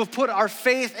me who have put our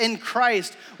faith in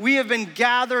Christ. We have been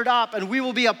gathered up and we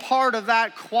will be a part of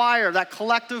that choir, that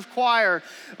collective choir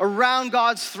around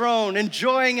God's throne,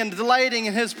 enjoying and delighting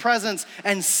in His presence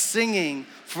and singing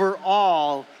for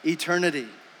all eternity.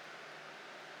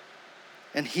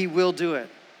 And He will do it.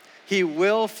 He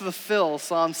will fulfill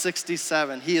Psalm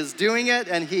 67. He is doing it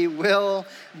and He will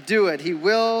do it. He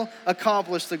will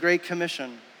accomplish the Great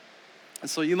Commission. And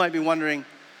so you might be wondering,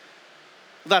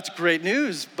 well, that's great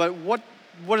news, but what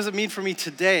does it mean for me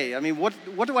today? I mean, what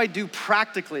do I do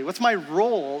practically? What's my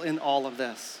role in all of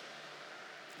this?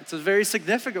 It's a very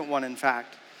significant one, in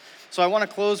fact. So I want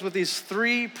to close with these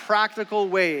 3 practical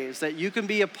ways that you can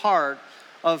be a part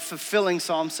of fulfilling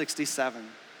Psalm 67.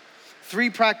 3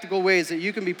 practical ways that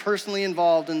you can be personally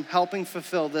involved in helping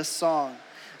fulfill this song.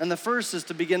 And the first is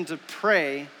to begin to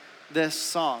pray this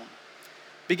song.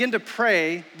 Begin to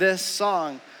pray this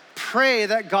song. Pray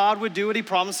that God would do what He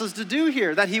promises to do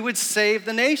here, that He would save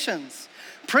the nations.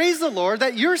 Praise the Lord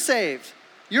that you're saved.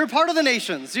 You're part of the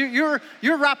nations. You're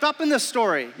wrapped up in this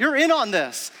story. You're in on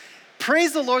this.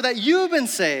 Praise the Lord that you've been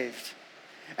saved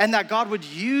and that God would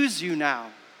use you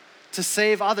now to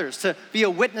save others, to be a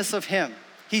witness of Him.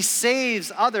 He saves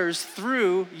others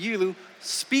through you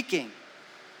speaking.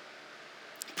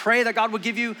 Pray that God would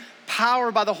give you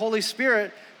power by the Holy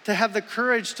Spirit to have the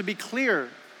courage to be clear.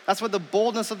 That's what the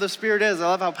boldness of the Spirit is. I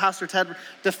love how Pastor Ted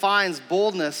defines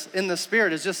boldness in the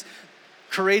Spirit. It's just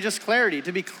courageous clarity,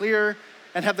 to be clear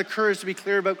and have the courage to be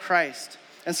clear about Christ.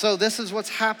 And so this is what's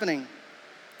happening.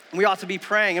 We ought to be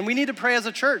praying, and we need to pray as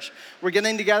a church. We're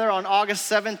getting together on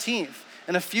August 17th,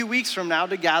 in a few weeks from now,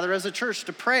 to gather as a church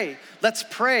to pray. Let's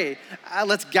pray.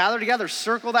 Let's gather together,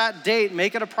 circle that date,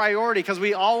 make it a priority, because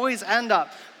we always end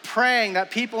up praying that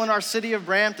people in our city of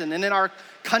Brampton and in our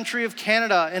country of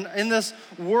Canada and in this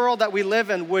world that we live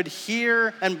in would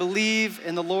hear and believe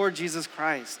in the Lord Jesus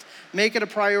Christ. Make it a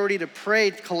priority to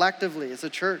pray collectively as a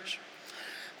church.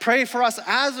 Pray for us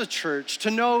as a church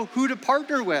to know who to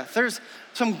partner with. There's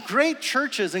some great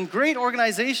churches and great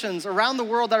organizations around the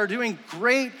world that are doing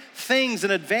great things in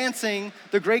advancing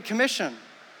the Great Commission.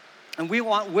 And we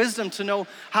want wisdom to know,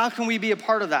 how can we be a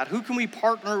part of that? Who can we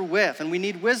partner with? And we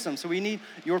need wisdom, so we need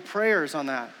your prayers on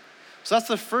that. So that's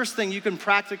the first thing you can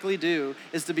practically do,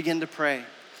 is to begin to pray.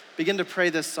 Begin to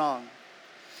pray this song.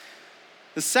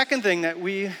 The second thing that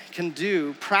we can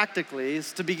do practically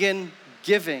is to begin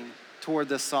giving toward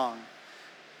this song.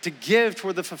 To give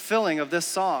toward the fulfilling of this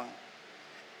song.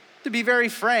 To be very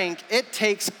frank, it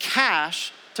takes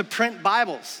cash to print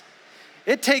Bibles.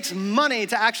 It takes money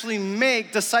to actually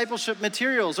make discipleship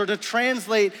materials or to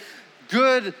translate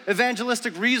good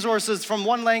evangelistic resources from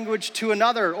one language to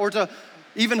another, or to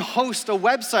even host a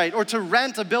website, or to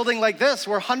rent a building like this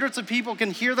where hundreds of people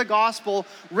can hear the gospel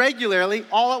regularly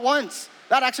all at once.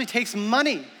 That actually takes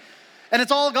money. And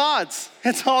it's all God's.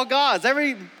 It's all God's.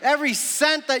 Every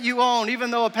cent that you own, even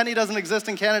though a penny doesn't exist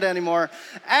in Canada anymore,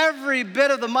 every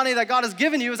bit of the money that God has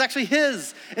given you is actually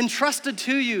His, entrusted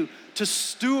to you to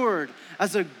steward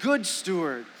as a good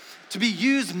steward, to be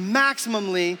used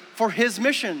maximally for His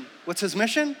mission. What's His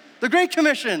mission? The Great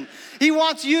Commission. He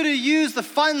wants you to use the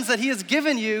funds that He has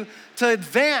given you to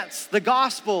advance the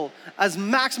gospel as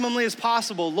maximally as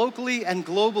possible, locally and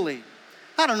globally.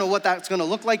 I don't know what that's going to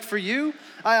look like for you.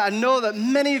 I know that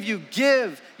many of you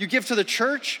give to the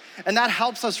church, and that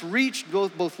helps us reach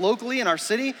both locally in our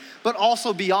city, but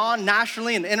also beyond,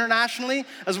 nationally and internationally,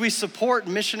 as we support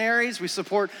missionaries. We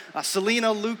support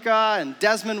Selena Luca and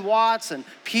Desmond Watts and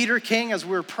Peter King, as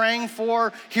we're praying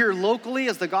for here locally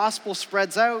as the gospel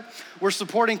spreads out. We're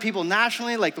supporting people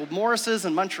nationally, like the Morrises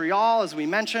in Montreal, as we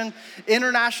mentioned.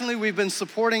 Internationally, we've been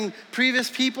supporting previous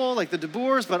people like the De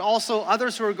Boers, but also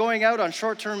others who are going out on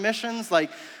short-term missions, like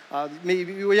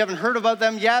maybe we haven't heard about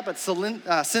them yet, but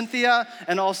Cynthia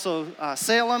and also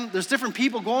Salem. There's different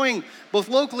people going both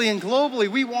locally and globally.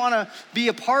 We want to be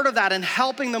a part of that and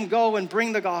helping them go and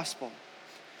bring the gospel.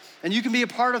 And you can be a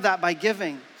part of that by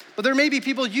giving. But there may be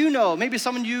people you know, maybe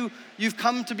someone you've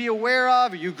come to be aware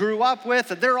of, or you grew up with,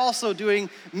 that they're also doing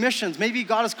missions. Maybe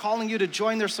God is calling you to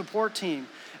join their support team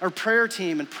or prayer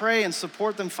team and pray and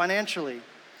support them financially.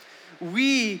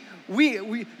 You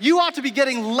ought to be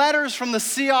getting letters from the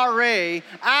CRA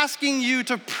asking you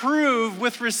to prove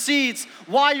with receipts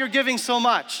why you're giving so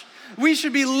much. We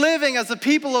should be living as the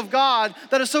people of God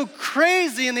that are so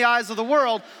crazy in the eyes of the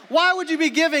world. Why would you be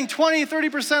giving 20,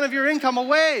 30% of your income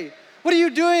away? What are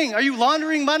you doing? Are you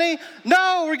laundering money?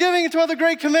 No, we're giving it to the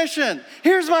Great Commission.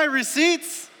 Here's my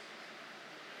receipts.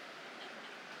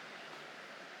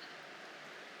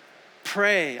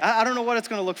 Pray. I don't know what it's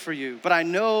going to look for you, but I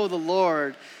know the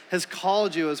Lord has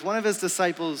called you as one of his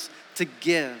disciples to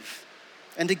give,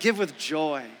 and to give with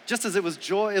joy. Just as it was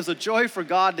a joy for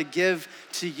God to give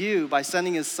to you by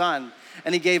sending his son,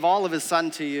 and he gave all of his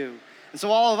son to you. And so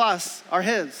all of us are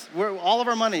his. All of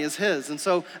our money is his. And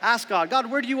so ask God, God,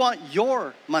 where do you want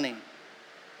your money?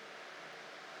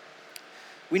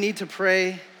 We need to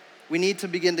pray, we need to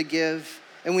begin to give,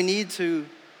 and we need to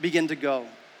begin to go.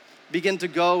 Begin to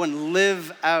go and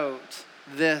live out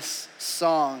this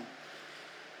song.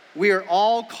 We are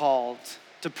all called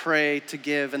to pray, to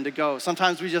give, and to go.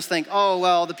 Sometimes we just think, oh,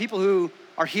 well, the people who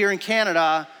are here in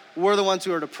Canada, we're the ones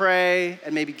who are to pray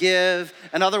and maybe give,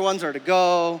 and other ones are to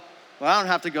go. Well, I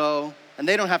don't have to go, and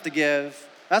they don't have to give.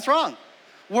 That's wrong.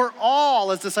 We're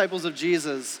all, as disciples of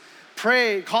Jesus,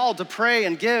 called to pray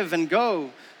and give and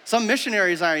go. Some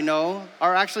missionaries I know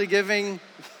are actually giving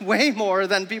way more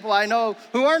than people I know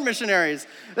who aren't missionaries.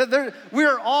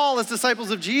 We're all, as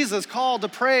disciples of Jesus, called to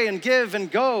pray and give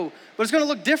and go. But it's going to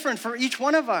look different for each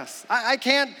one of us. I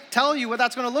can't tell you what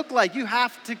that's going to look like. You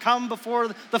have to come before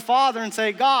the Father and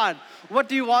say, God, what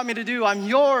do you want me to do? I'm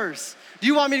yours. Do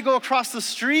you want me to go across the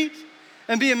street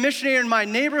and be a missionary in my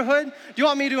neighborhood? Do you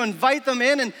want me to invite them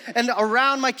in and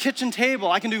around my kitchen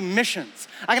table? I can do missions.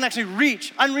 I can actually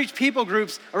reach unreached people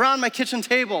groups around my kitchen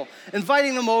table,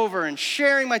 inviting them over and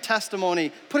sharing my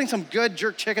testimony, putting some good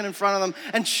jerk chicken in front of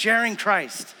them and sharing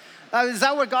Christ. Is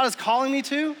that what God is calling me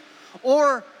to?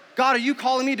 Or God, are you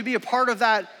calling me to be a part of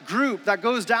that group that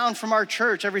goes down from our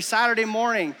church every Saturday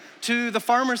morning to the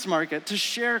farmer's market to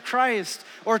share Christ,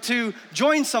 or to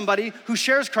join somebody who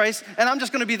shares Christ and I'm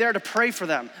just going to be there to pray for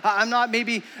them? I'm not,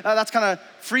 maybe that's kind of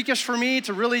freakish for me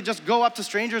to really just go up to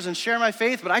strangers and share my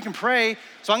faith, but I can pray.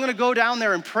 So I'm going to go down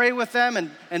there and pray with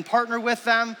them and partner with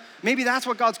them. Maybe that's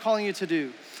what God's calling you to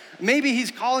do. Maybe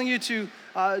he's calling you to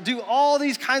do all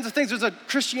these kinds of things. There's a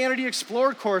Christianity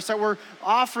Explored course that we're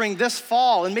offering this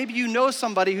fall, and maybe you know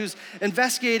somebody who's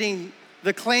investigating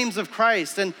the claims of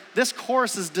Christ, and this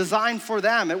course is designed for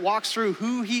them. It walks through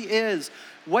who he is,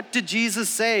 what did Jesus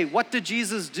say, what did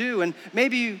Jesus do, and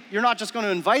maybe you're not just going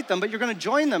to invite them, but you're going to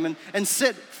join them and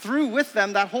sit through with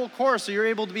them that whole course so you're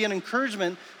able to be an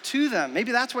encouragement to them.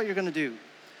 Maybe that's what you're going to do.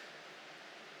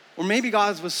 Or maybe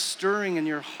God was stirring in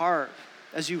your heart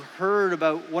as you heard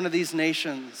about one of these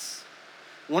nations,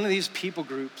 one of these people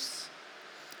groups,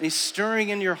 and he's stirring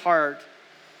in your heart,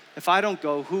 if I don't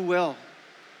go, who will?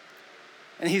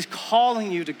 And he's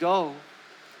calling you to go.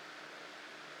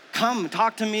 Come,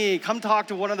 talk to me. Come talk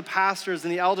to one of the pastors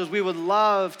and the elders. We would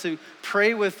love to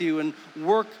pray with you and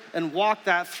work and walk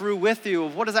that through with you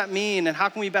of what does that mean and how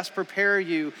can we best prepare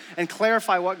you and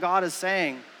clarify what God is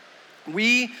saying.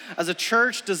 We, as a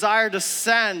church, desire to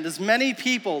send as many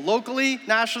people, locally,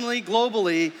 nationally,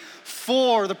 globally,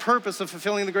 for the purpose of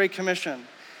fulfilling the Great Commission.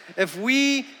 If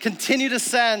we continue to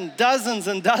send dozens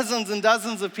and dozens and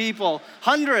dozens of people,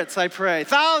 hundreds, I pray,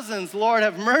 thousands, Lord,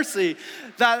 have mercy,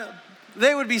 that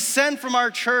they would be sent from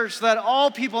our church, that all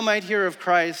people might hear of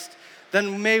Christ,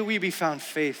 then may we be found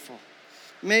faithful.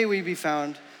 May we be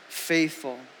found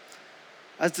faithful.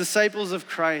 As disciples of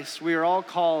Christ, we are all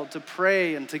called to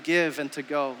pray and to give and to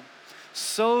go,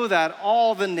 so that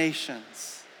all the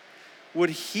nations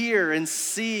would hear and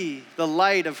see the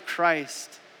light of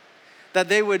Christ, that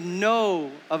they would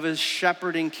know of his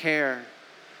shepherding care,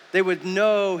 they would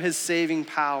know his saving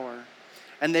power,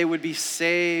 and they would be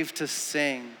saved to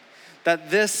sing, that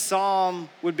this psalm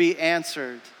would be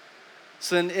answered,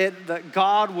 so that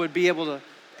God would be able to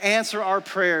answer our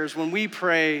prayers when we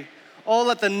pray, oh,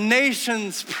 let the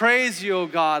nations praise you, O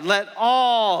God. Let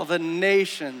all the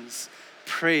nations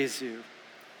praise you.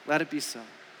 Let it be so.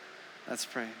 Let's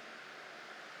pray.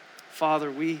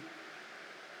 Father, we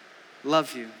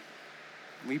love you.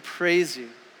 We praise you.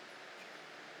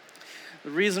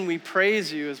 The reason we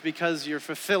praise you is because you're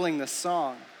fulfilling this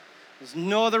song. There's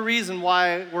no other reason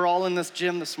why we're all in this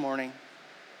gym this morning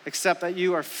except that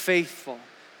you are faithful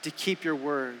to keep your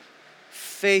word,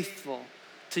 faithful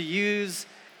to use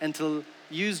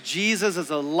Jesus as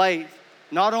a light,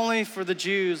 not only for the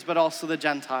Jews, but also the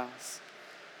Gentiles.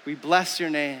 We bless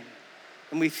your name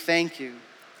and we thank you.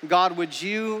 God, would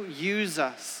you use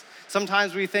us?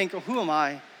 Sometimes we think, oh, who am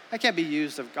I? I can't be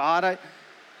used of God.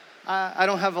 I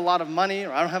don't have a lot of money,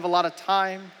 or I don't have a lot of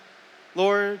time.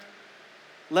 Lord,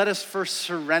 let us first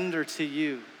surrender to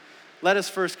you. let us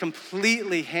first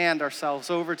completely hand ourselves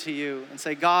over to you and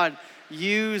say, God,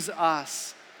 use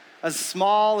us, as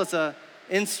small as an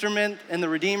instrument in the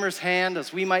Redeemer's hand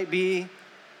as we might be,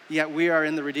 yet we are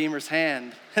in the Redeemer's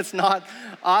hand. It's not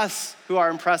us who are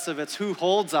impressive, it's who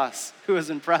holds us who is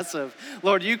impressive.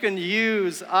 Lord, you can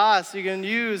use us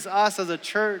as a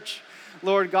church,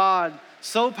 Lord God,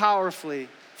 so powerfully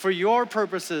for your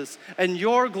purposes and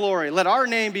your glory. Let our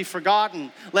name be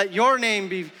forgotten. Let your name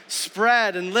be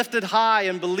spread and lifted high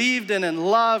and believed in and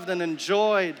loved and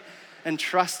enjoyed and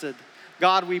trusted.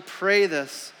 God, we pray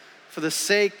this for the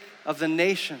sake of the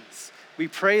nations. We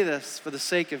pray this for the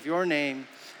sake of your name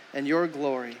and your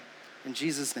glory. In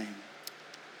Jesus' name,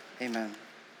 amen.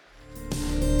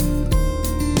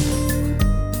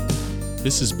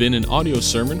 This has been an audio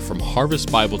sermon from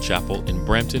Harvest Bible Chapel in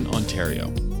Brampton,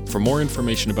 Ontario. For more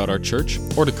information about our church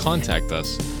or to contact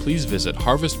us, please visit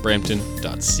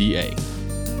harvestbrampton.ca.